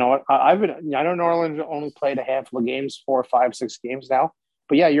 Yeah, I know Norlinder only played a handful of games, 4, 5, 6 games now.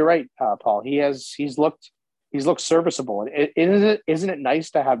 But yeah, you're right, Paul. He's looked serviceable. And isn't it nice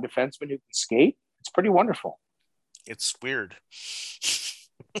to have defensemen who can skate? It's pretty wonderful. It's weird.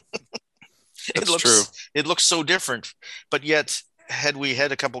 That's true. It looks so different, but yet had we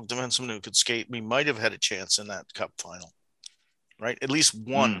had a couple of defensemen who could skate, we might have had a chance in that cup final, right? At least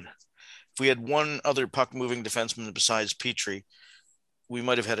one. If we had one other puck moving defenseman besides Petrie, we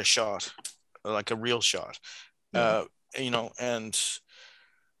might have had a shot, like a real shot. Yeah.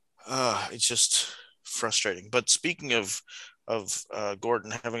 It's just frustrating. But speaking of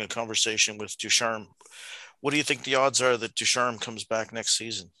Gorton having a conversation with Ducharme, what do you think the odds are that Ducharme comes back next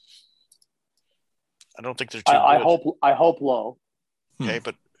season? I don't think they're too good. I hope low. Okay,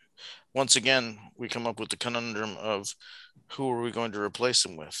 but once again, we come up with the conundrum of who are we going to replace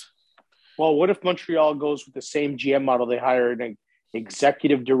him with? Well, what if Montreal goes with the same GM model? They hire an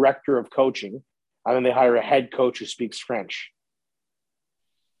executive director of coaching, and then they hire a head coach who speaks French.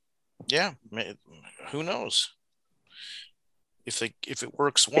 Yeah, who knows? If it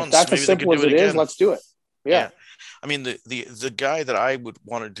works once, if that's as simple as it is, let's do it. Yeah. I mean, the guy that I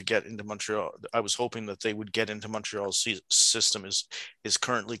wanted to get into Montreal, I was hoping that they would get into Montreal's system is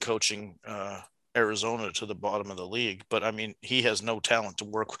currently coaching Arizona to the bottom of the league. But I mean, he has no talent to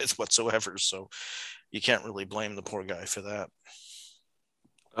work with whatsoever, so you can't really blame the poor guy for that.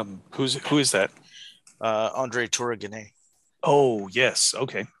 Who is that? Andre Tourigny. Oh, yes.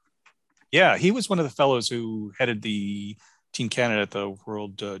 Okay. Yeah, he was one of the fellows who headed the Team Canada at the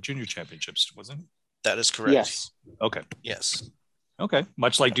World Junior Championships, wasn't he? That is correct. Yes. Okay. Yes. Okay.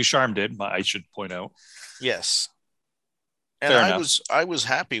 Much like Ducharme did, I should point out. Yes. And I was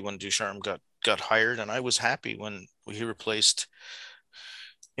happy when Ducharme got hired, and I was happy when he replaced,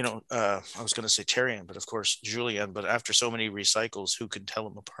 I was going to say Terrien, but of course Julien. But after so many recycles, who could tell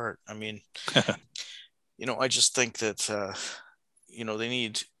them apart? I mean, I just think that they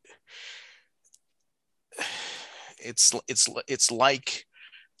need. It's like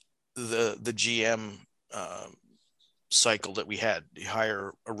the GM cycle that we had. You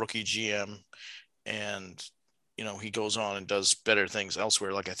hire a rookie GM, and he goes on and does better things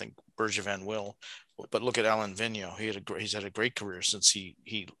elsewhere. Like I think Bergevin will, but look at Alain Vigneault. He's had a great career since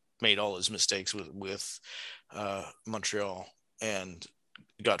he made all his mistakes with Montreal and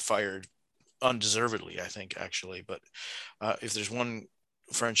got fired undeservedly, I think, actually. But if there's one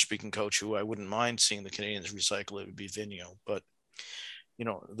French-speaking coach who I wouldn't mind seeing the Canadiens recycle, it would be Vigneault. But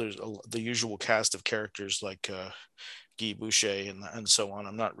there's the usual cast of characters like Guy Boucher and so on.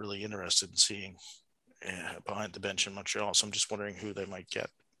 I'm not really interested in seeing behind the bench in Montreal, so I'm just wondering who they might get.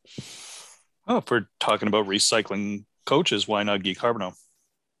 Oh, if we're talking about recycling coaches, why not Guy Carbonneau?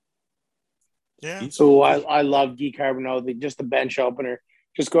 Yeah. So I love Guy Carbonneau, just the bench opener.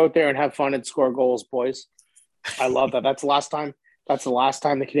 Just go out there and have fun and score goals, boys. I love that. That's the last time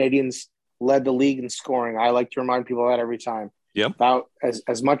the Canadiens led the league in scoring. I like to remind people of that every time. Yep. About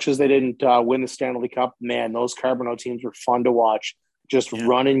as much as they didn't win the Stanley Cup, man, those Carbonneau teams were fun to watch. Just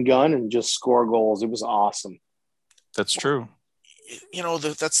run and gun and just score goals. It was awesome. That's true.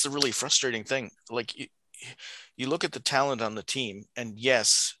 That's the really frustrating thing. Like you look at the talent on the team, and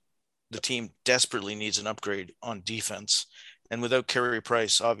yes, the team desperately needs an upgrade on defense. And without Carey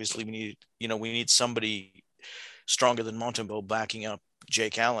Price, obviously we need somebody stronger than Montembeault backing up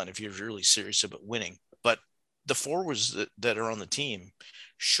Jake Allen if you're really serious about winning. But the forwards that are on the team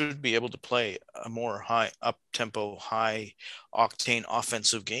should be able to play a more high up-tempo, high-octane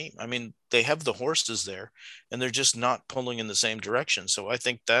offensive game. I mean, they have the horses there, and they're just not pulling in the same direction. So I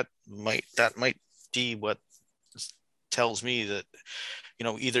think that might be what tells me that,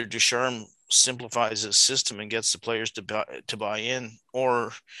 either Ducharme simplifies his system and gets the players to buy in,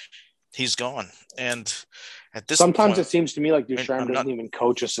 or he's gone. And at this sometimes point, it seems to me like Ducharme doesn't even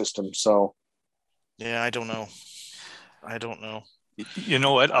coach a system. So yeah, I don't know. You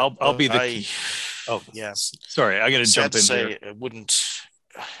know what? I'll be the key. Oh yes. Sorry, I got to jump in say here. It wouldn't.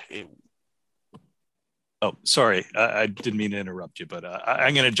 Oh, sorry. I didn't mean to interrupt you, but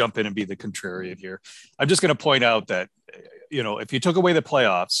I'm going to jump in and be the contrarian here. I'm just going to point out that, if you took away the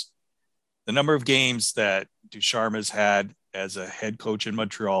playoffs, the number of games that Ducharme has had as a head coach in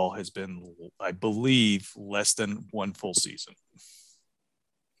Montreal has been, I believe, less than one full season.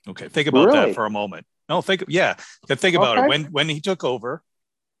 Okay. Think about that for a moment. No, think about it. When he took over,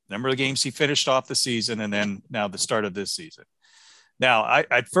 number of games he finished off the season, and then now the start of this season. Now,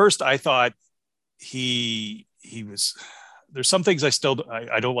 at first I thought he was, there's some things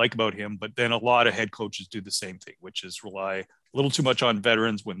I don't like about him, but then a lot of head coaches do the same thing, which is rely a little too much on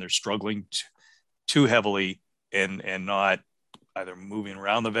veterans when they're struggling too heavily and not either moving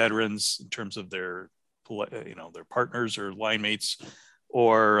around the veterans in terms of their partners or line mates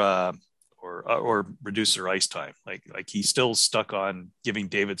or reduce their ice time. Like he's still stuck on giving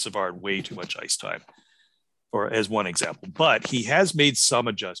David Savard way too much ice time, or as one example, but he has made some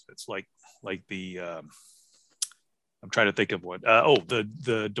adjustments like the I'm trying to think of what the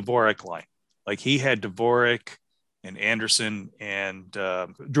Dvorak line. Like he had Dvorak and Anderson and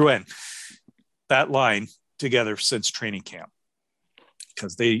Drouin, that line together since training camp,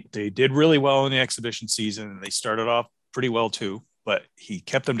 because they did really well in the exhibition season and they started off pretty well too, but he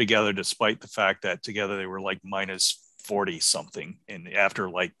kept them together despite the fact that together they were like minus 40 something and after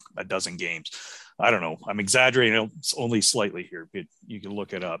like a dozen games. I don't know. I'm exaggerating only slightly here, but you can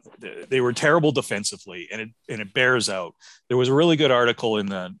look it up. They were terrible defensively, and it bears out. There was a really good article in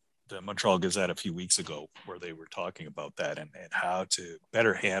the Montreal Gazette a few weeks ago where they were talking about that and how to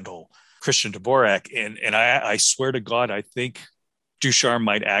better handle Christian Dvorak. And I swear to God, I think Ducharme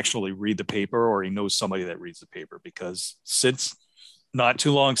might actually read the paper, or he knows somebody that reads the paper, because since not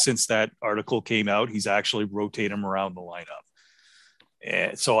too long since that article came out, he's actually rotated him around the lineup.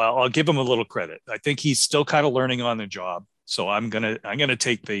 And so I'll give him a little credit. I think he's still kind of learning on the job. So I'm gonna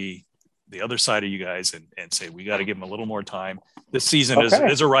take the other side of you guys and say we got to give him a little more time. This season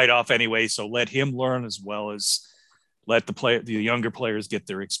is a write-off anyway, so let him learn as well as let the younger players get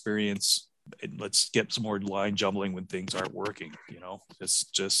their experience. And let's get some more line jumbling when things aren't working.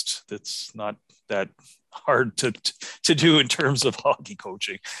 It's not that hard to do in terms of hockey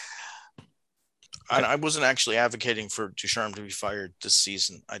coaching. I wasn't actually advocating for Ducharme to be fired this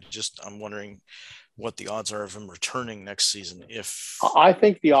season. I'm wondering what the odds are of him returning next season. I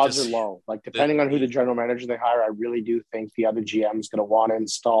think the odds are low. Like, depending on who the general manager they hire, I really do think the other GM is going to want to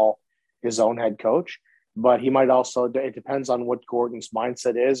install his own head coach. But he might also, it depends on what Gorton's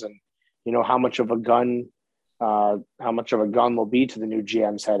mindset is and, how much of a gun will be to the new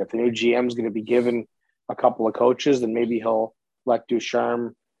GM's head. If the new GM is going to be given a couple of coaches, then maybe he'll let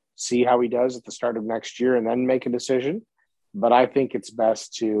Ducharme see how he does at the start of next year and then make a decision. But I think it's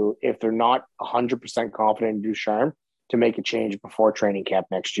best to, if they're not 100% confident in Ducharme, to make a change before training camp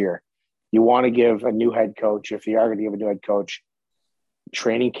next year. You want to give a new head coach, if you are going to give a new head coach,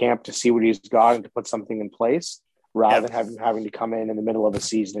 training camp to see what he's got and to put something in place, rather than having to come in the middle of a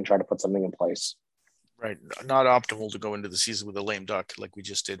season and try to put something in place. Right. Not optimal to go into the season with a lame duck like we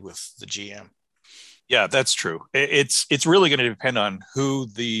just did with the GM. Yeah, that's true. It's really going to depend on who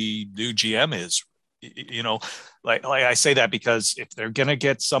the new GM is. Like I say that because if they're going to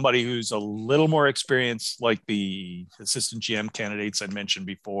get somebody who's a little more experienced, like the assistant GM candidates I mentioned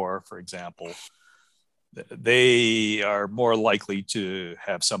before, for example, they are more likely to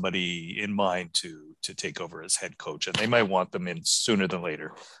have somebody in mind to take over as head coach, and they might want them in sooner than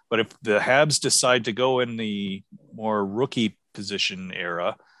later. But if the Habs decide to go in the more rookie position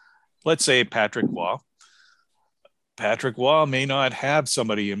era, let's say Patrick Waugh may not have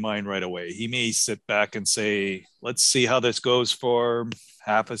somebody in mind right away. He may sit back and say, let's see how this goes for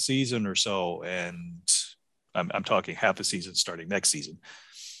half a season or so. And I'm talking half a season starting next season.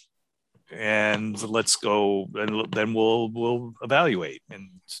 And let's go, and then we'll evaluate and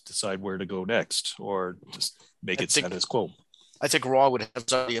decide where to go next, or just make it status quo. I think Raw would have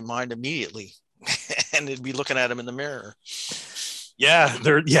somebody in mind immediately, and it'd be looking at him in the mirror. Yeah,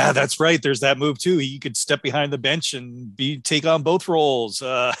 that's right. There's that move too. He could step behind the bench and take on both roles.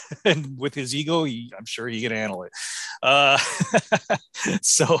 And with his ego, I'm sure he can handle it.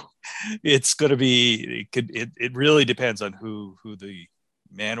 So it's going to be. It really depends on who the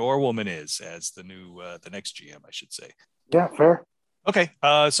man or woman is as the next GM, I should say. Yeah, fair. Okay,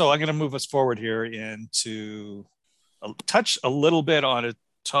 so I'm going to move us forward here and to touch a little bit on a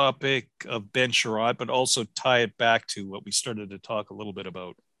topic of Ben Chiarot, but also tie it back to what we started to talk a little bit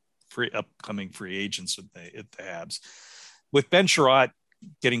about upcoming free agents at the Habs. With Ben Chiarot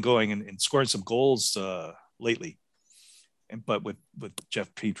getting going and scoring some goals lately, but with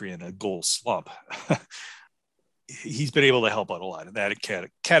Jeff Petrie in a goal slump, he's been able to help out a lot in that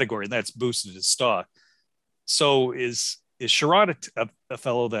category, and that's boosted his stock. So is Chiarot a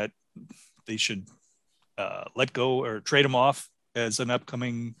fellow that they should let go or trade him off as an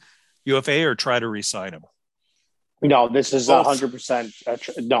upcoming UFA, or try to re-sign him? No, this is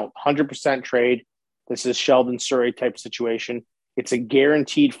 100%. 100% trade. This is Sheldon Surrey type situation. It's a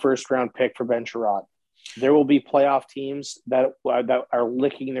guaranteed first-round pick for Ben Chiarot. There will be playoff teams that are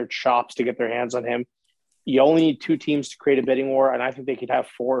licking their chops to get their hands on him. You only need 2 teams to create a bidding war, and I think they could have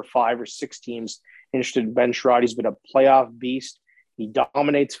 4 or 5 or 6 teams interested in Ben Chiarot. He's been a playoff beast. He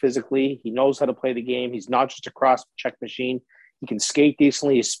dominates physically. He knows how to play the game. He's not just a cross-check machine. He can skate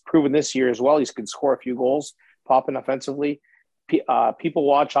decently. He's proven this year as well. He can score a few goals, popping offensively. People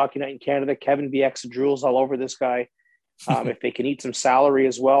watch Hockey Night in Canada. Kevin BX drools all over this guy. If they can eat some salary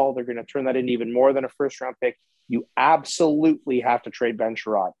as well, they're going to turn that into even more than a first-round pick. You absolutely have to trade Ben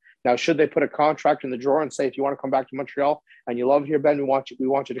Chiarot. Now, should they put a contract in the drawer and say, if you want to come back to Montreal and you love here, Ben, we want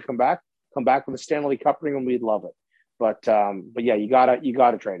you to come back with a Stanley Cup ring, and we'd love it. But yeah, you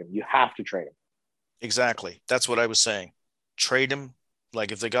gotta trade him. You have to trade him. Exactly. That's what I was saying. Trade him.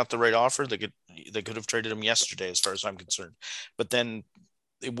 Like, if they got the right offer, they could have traded him yesterday, as far as I'm concerned. But then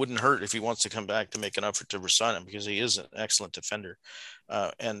it wouldn't hurt if he wants to come back to make an effort to resign him, because he is an excellent defender.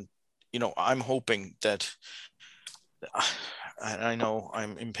 And I'm hoping that. I know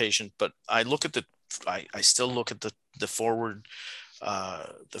I'm impatient, but I still look at the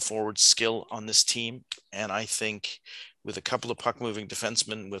forward skill on this team, and I think with a couple of puck moving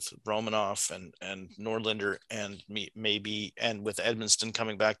defensemen, with Romanov and Norlinder, and maybe with Edmonston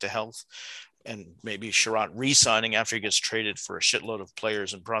coming back to health, and maybe Chiarot re-signing after he gets traded for a shitload of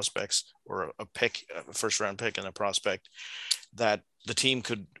players and prospects, or a first round pick and a prospect, that the team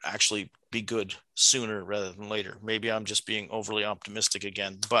could actually be good sooner rather than later. Maybe I'm just being overly optimistic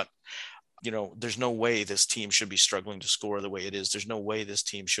again, but there's no way this team should be struggling to score the way it is. There's no way this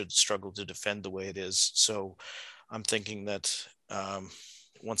team should struggle to defend the way it is. So I'm thinking that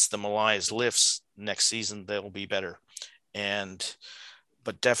once the malaise lifts next season, they'll be better.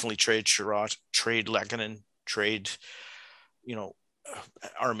 But definitely trade Chiarot, trade Lehkonen, trade,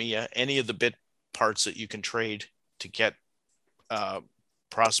 Armia, any of the bit parts that you can trade to get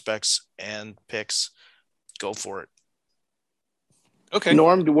prospects and picks. Go for it. Okay.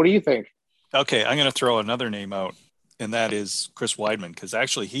 Norm, what do you think? Okay, I'm going to throw another name out, and that is Chris Weidman, because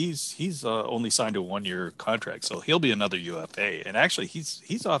actually he's only signed a 1-year contract, so he'll be another UFA. And actually,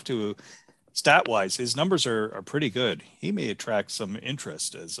 he's off to, stat wise, his numbers are pretty good. He may attract some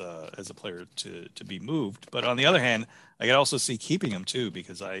interest as a player to be moved. But on the other hand, I can also see keeping him too,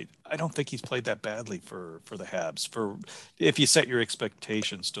 because I don't think he's played that badly for the Habs. For if you set your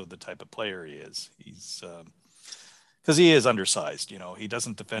expectations to the type of player he is, he's because he is undersized. He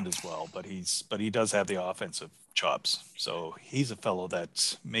doesn't defend as well, but he does have the offensive chops. So he's a fellow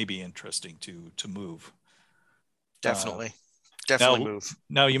that may be interesting to move. Definitely move.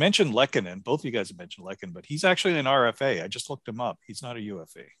 Now you mentioned Lehkonen. Both of you guys have mentioned Lehkonen, but he's actually an RFA. I just looked him up. He's not a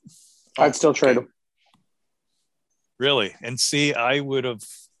UFA. I'd still trade him. Really? And see, I would have.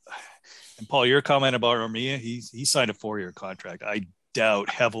 And Paul, your comment about Armia, he signed a 4-year contract. I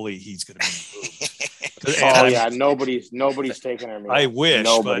doubt heavily he's going to be moved. Nobody's taking Armia. I wish.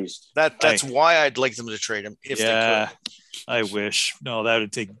 Nobody's. That's why I'd like them to trade him if they could. I wish. No, that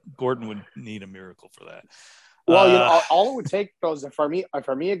would take. Gordon would need a miracle for that. Well, all it would take was if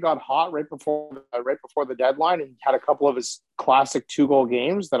Armia got hot right before the deadline and had a couple of his classic 2-goal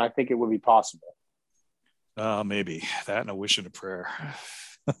games, then I think it would be possible. Maybe that and a wish and a prayer.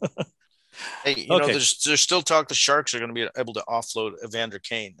 Hey, there's still talk the Sharks are going to be able to offload Evander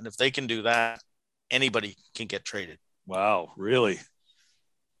Kane, and if they can do that, anybody can get traded. Wow, really?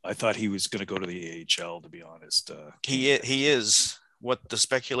 I thought he was going to go to the AHL, to be honest. He is. What the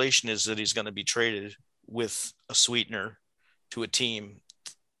speculation is that he's going to be traded with a sweetener to a team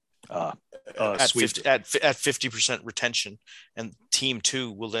at 50% retention, and team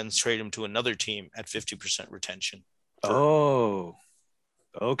 2 will then trade him to another team at 50% retention. Oh,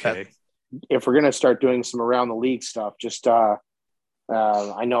 okay. If we're going to start doing some around the league stuff, just I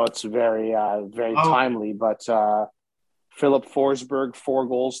know it's very timely, but Philip Forsberg, 4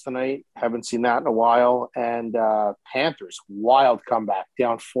 goals tonight. Haven't seen that in a while. And Panthers, wild comeback,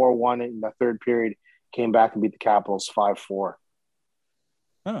 down 4-1 in the third period, came back and beat the Capitals 5-4.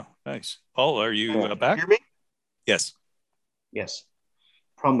 Oh, nice. Paul, are you back? Hear me? Yes.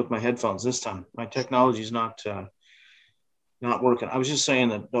 Problem with my headphones this time. My technology is not working. I was just saying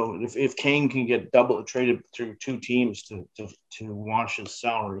that though, if Kane can get traded through 2 teams to wash his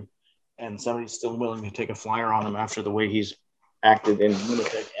salary, and somebody's still willing to take a flyer on him after the way he's acted in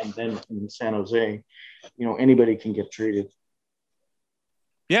Winnipeg and then in San Jose, anybody can get traded.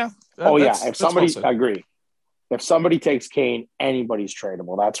 Yeah. If somebody agree. If somebody takes Kane, anybody's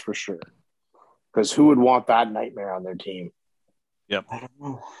tradable. That's for sure. Because who would want that nightmare on their team? Yep. I don't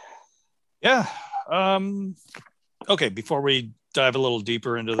know. Yeah. Okay. Before we dive a little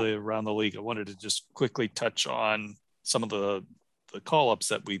deeper into the around the league, I wanted to just quickly touch on some of the call-ups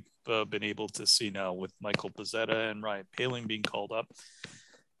that we've been able to see now with Michael Pezzetta and Ryan Poehling being called up.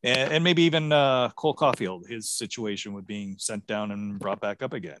 And maybe even Cole Caufield, his situation with being sent down and brought back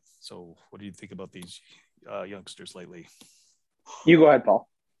up again. So what do you think about these youngsters lately? You go ahead, Paul.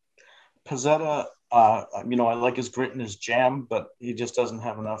 Pezzetta, I like his grit and his jam, but he just doesn't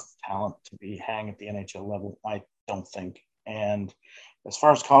have enough talent to be hang at the NHL level, I don't think. And as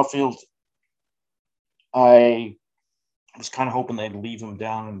far as Caufield, I was kind of hoping they'd leave him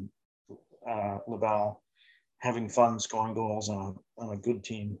down in Laval, having fun scoring goals on a good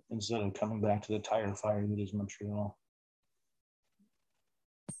team instead of coming back to the tire fire that is Montreal.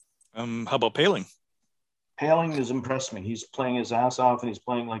 How about Poehling? Poehling has impressed me. He's playing his ass off, and he's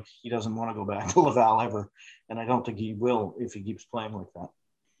playing like he doesn't want to go back to Laval ever. And I don't think he will if he keeps playing like that.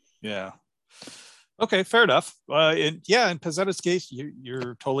 Yeah. Okay, fair enough. In Pezzetta's case,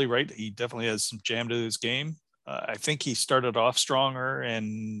 you're totally right. He definitely has some jam to his game. I think he started off stronger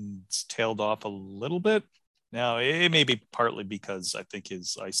and tailed off a little bit. Now, it may be partly because I think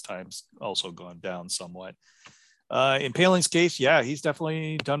his ice time's also gone down somewhat. In Poehling's case, yeah, he's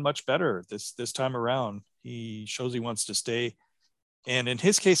definitely done much better this time around. He shows he wants to stay. And in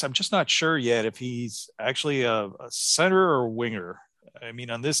his case, I'm just not sure yet if he's actually a center or a winger. I mean,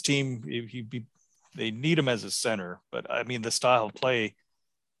 on this team, they need him as a center. But, I mean, the style of play,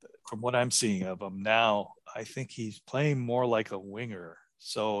 from what I'm seeing of him now, I think he's playing more like a winger.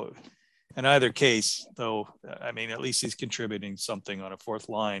 So in either case, though, I mean, at least he's contributing something on a fourth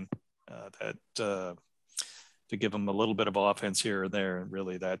line to give him a little bit of offense here and there. And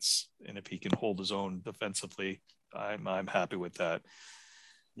really and if he can hold his own defensively, I'm happy with that.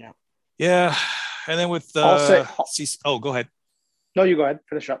 Yeah. Yeah. And then with, go ahead. No, you go ahead.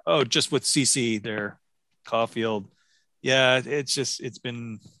 Finish up. Oh, just with CC there, Caufield. Yeah. It's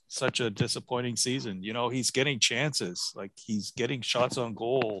been such a disappointing season. You know, he's getting chances, like he's getting shots on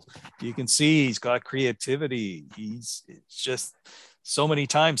goal. You can see he's got creativity. It's just so many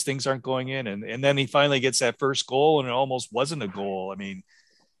times things aren't going in. And then he finally gets that first goal and it almost wasn't a goal. I mean,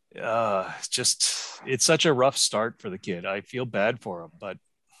 it's such a rough start for the kid. I feel bad for him, but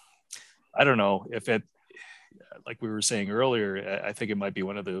I don't know if like we were saying earlier, I think it might be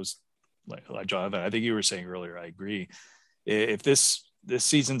one of those, like Jonathan, I think you were saying earlier, I agree. If this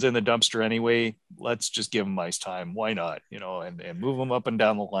season's in the dumpster anyway, let's just give him ice time. Why not? You know, and move him up and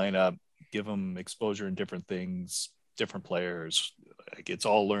down the lineup, give him exposure in different things, different players. Like it's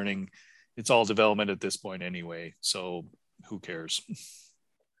all learning, it's all development at this point anyway. So who cares?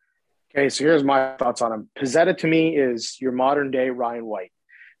 Okay, so here's my thoughts on him. Pezzetta to me is your modern day Ryan White.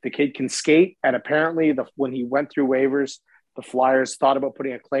 The kid can skate, and apparently when he went through waivers, the Flyers thought about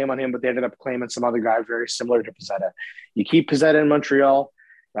putting a claim on him, but they ended up claiming some other guy very similar to Pezzetta. You keep Pezzetta in Montreal.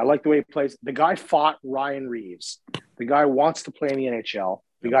 I like the way he plays. The guy fought Ryan Reeves. The guy wants to play in the NHL.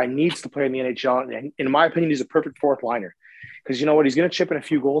 The guy needs to play in the NHL. And in my opinion, he's a perfect fourth liner. Because you know what? He's going to chip in a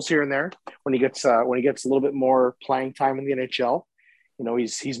few goals here and there when he gets a little bit more playing time in the NHL. You know,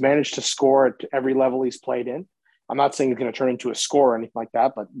 he's managed to score at every level he's played in. I'm not saying he's going to turn into a scorer or anything like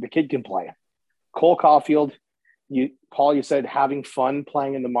that, but the kid can play. Cole Caufield, Paul, you said having fun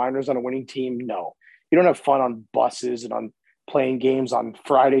playing in the minors on a winning team. No, you don't have fun on buses and on playing games on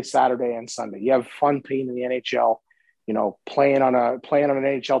Friday, Saturday, and Sunday. You have fun playing in the NHL. You know, playing on an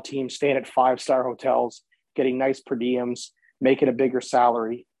NHL team, staying at 5-star hotels, getting nice per diems, making a bigger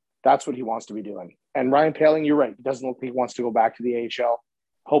salary. That's what he wants to be doing. And Ryan Poehling, you're right. He doesn't look like he wants to go back to the AHL.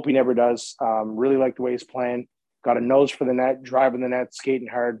 Hope he never does. Really like the way he's playing. Got a nose for the net, driving the net, skating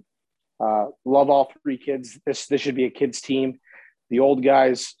hard. Love all three kids. This should be a kids team. The old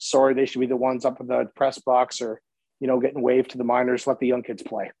guys, sorry, they should be the ones up in the press box or, you know, getting waved to the minors. Let the young kids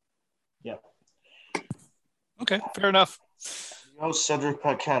play. Yeah. Okay, fair enough. Cedric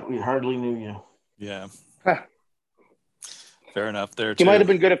Paquette, we hardly knew you. Yeah. Fair enough there, too. He might have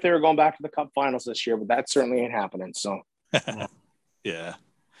been good if they were going back to the Cup Finals this year, but that certainly ain't happening. So, yeah.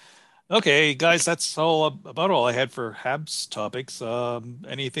 Okay, guys, that's about all I had for Habs topics.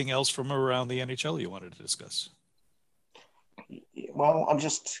 Anything else from around the NHL you wanted to discuss? Well, I'm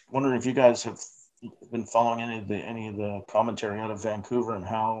just wondering if you guys have been following any of the commentary out of Vancouver and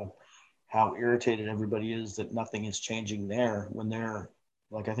how irritated everybody is that nothing is changing there when they're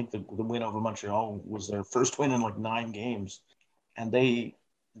like, I think the win over Montreal was their first win in like 9 games. And they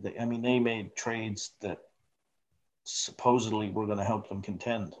made trades that supposedly were going to help them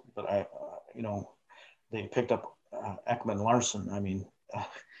contend. But they picked up Ekman Larson. I mean,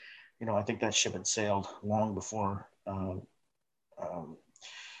 I think that ship had sailed long before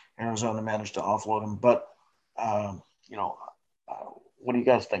Arizona managed to offload him. But, what do you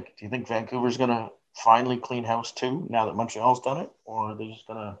guys think? Do you think Vancouver's going to finally clean house too, now that Montreal's done it? Or are they just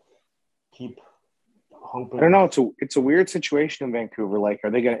going to keep hoping? I don't know. It's a weird situation in Vancouver. Like,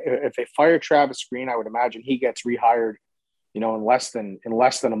 are they going to, if they fire Travis Green, I would imagine he gets rehired, in less than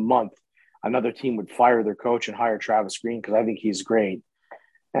a month. Another team would fire their coach and hire Travis Green because I think he's great.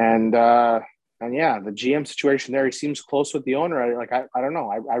 And yeah, the GM situation there, he seems close with the owner. I don't know.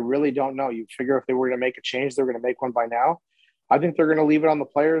 I really don't know. You figure if they were going to make a change, they're going to make one by now. I think they're going to leave it on the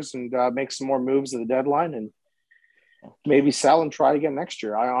players and make some more moves at the deadline and maybe sell and try again next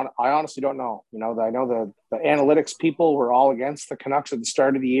year. I honestly don't know. I know the analytics people were all against the Canucks at the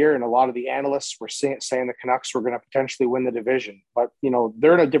start of the year, and a lot of the analysts were saying the Canucks were going to potentially win the division. But,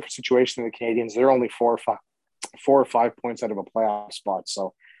 they're in a different situation than the Canadiens. They're only 4 or 5 points out of a playoff spot.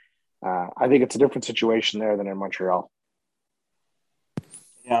 So I think it's a different situation there than in Montreal.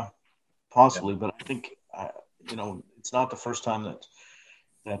 Yeah, possibly. But I think, it's not the first time that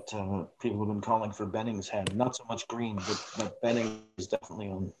people have been calling for Benning's head. Not so much Green, but Benning is definitely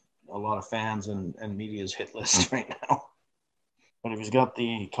on a lot of fans and media's hit list right now. But if he's got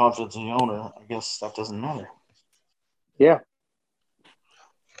the confidence of the owner, I guess that doesn't matter. Yeah.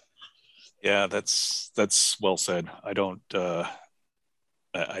 Yeah, that's well said. I don't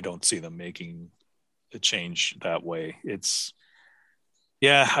see them making a change that way.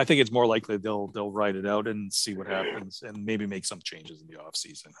 I think it's more likely they'll ride it out and see what happens and maybe make some changes in the off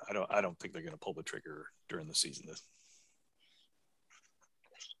season. I don't think they're going to pull the trigger during the season.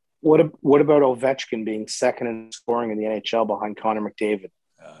 What about Ovechkin being second in scoring in the NHL behind Connor McDavid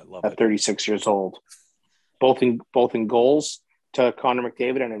at 36 years old? Both in goals to Connor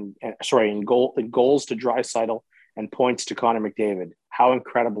McDavid and in goals to Draisaitl and points to Connor McDavid. How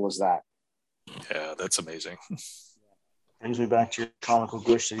incredible is that? Yeah, that's amazing. Brings me back to your comical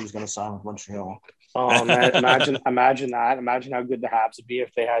wish that he was going to sign with Montreal. Oh man, imagine that. Imagine how good the Habs would be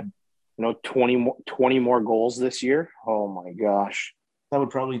if they had, 20 more goals this year. Oh my gosh. That would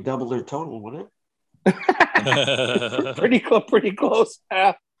probably double their total, would it? Pretty close.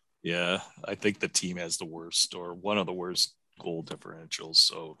 Yeah, I think the team has the worst or one of the worst goal differentials.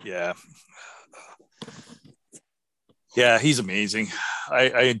 So yeah. Yeah, he's amazing.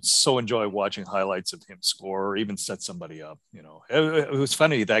 I so enjoy watching highlights of him score or even set somebody up. It was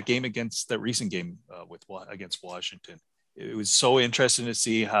funny that recent game against Washington. It was so interesting to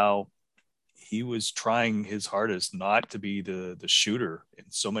see how he was trying his hardest not to be the shooter in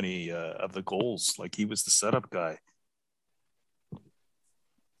so many of the goals. Like he was the setup guy.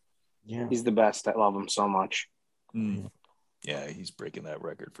 Yeah, he's the best. I love him so much. Yeah, he's breaking that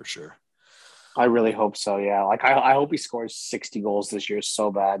record for sure. I really hope so. Yeah. Like I hope he scores 60 goals this year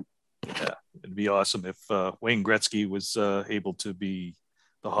so bad. Yeah. It'd be awesome if Wayne Gretzky was able to be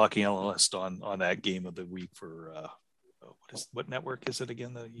the hockey analyst on that game of the week for what network is it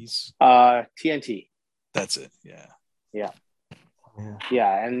again that he's TNT. That's it. Yeah.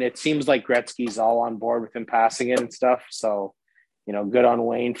 Yeah. And it seems like Gretzky's all on board with him passing it and stuff. So, good on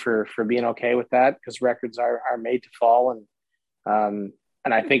Wayne for being okay with that because records are made to fall.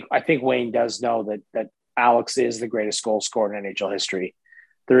 And I think Wayne does know that Alex is the greatest goal scorer in NHL history.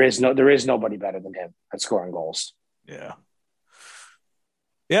 There is nobody better than him at scoring goals. Yeah.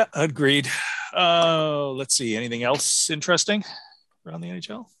 Yeah, agreed. Let's see. Anything else interesting around the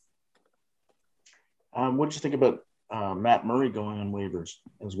NHL? What did you think about Matt Murray going on waivers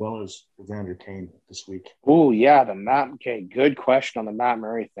as well as Evander Kane this week? Oh yeah, good question on the Matt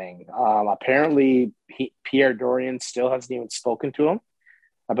Murray thing. Apparently Pierre Dorian still hasn't even spoken to him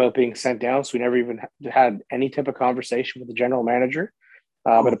about being sent down, so we never even had any type of conversation with the general manager.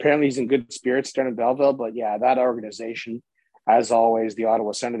 But apparently he's in good spirits down in Belleville. But yeah, that organization, as always, the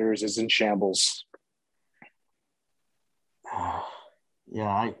Ottawa Senators, is in shambles.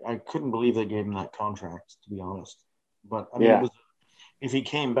 Yeah, I couldn't believe they gave him that contract, to be honest. But I mean, if he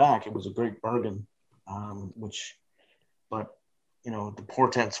came back, it was a great bargain. But the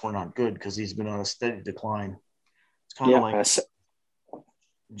portents were not good because he's been on a steady decline. It's kind of like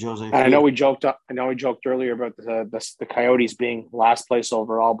Jose. And I know we joked earlier about the Coyotes being last place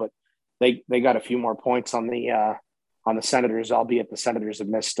overall, but they got a few more points on the Senators, albeit the Senators have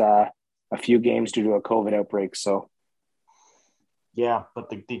missed a few games due to a COVID outbreak. So. Yeah, but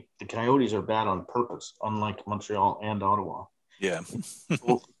the Coyotes are bad on purpose, unlike Montreal and Ottawa. Yeah.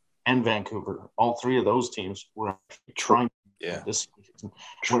 And Vancouver. All three of those teams were trying this season.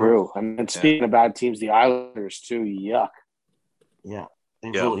 True. And speaking of bad teams, the Islanders too, yuck. Yeah. They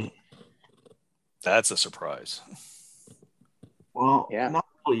really That's a surprise. Well, yeah, not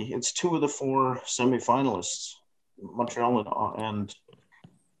really. It's 2 of the 4 semifinalists, Montreal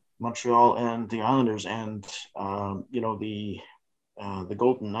and the Islanders, and the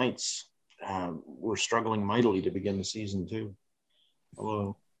Golden Knights were struggling mightily to begin the season too.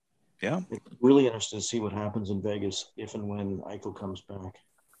 Although, yeah, it's really interesting to see what happens in Vegas if and when Eichel comes back.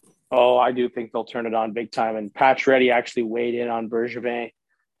 Oh, I do think they'll turn it on big time. And Pacioretty actually weighed in on Bergevin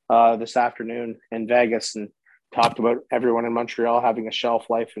this afternoon in Vegas and talked about everyone in Montreal having a shelf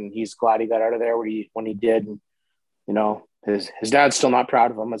life, and he's glad he got out of there when he did. And his dad's still not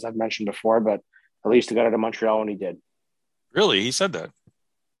proud of him, as I've mentioned before, but at least he got out of Montreal when he did. Really, he said that.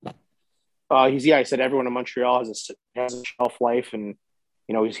 He said everyone in Montreal has a shelf life, and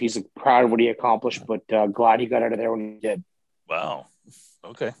he's proud of what he accomplished, but glad he got out of there when he did. Wow.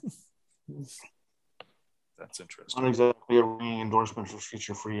 Okay. That's interesting. Not exactly a ringing endorsement for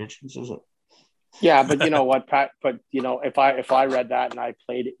future free agents, is it? Yeah, but you know what, Pat? But if I read that and I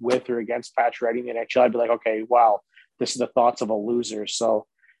played it with or against Pacioretty in the NHL, I'd be like, okay, wow, this is the thoughts of a loser. So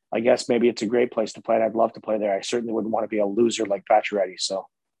I guess maybe it's a great place to play, and I'd love to play there. I certainly wouldn't want to be a loser like Pacioretty. So.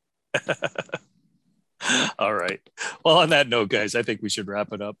 All right. Well, on that note, guys, I think we should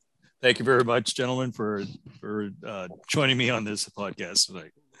wrap it up. Thank you very much, gentlemen, for joining me on this podcast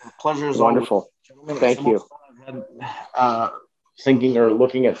tonight. Pleasure is wonderful. Thank you. Thinking or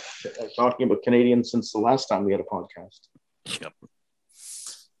looking at talking about Canadians since the last time we had a podcast. Yep.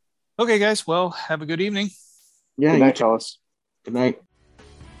 Okay, guys. Well, have a good evening. Yeah. Good night, fellas. Good night.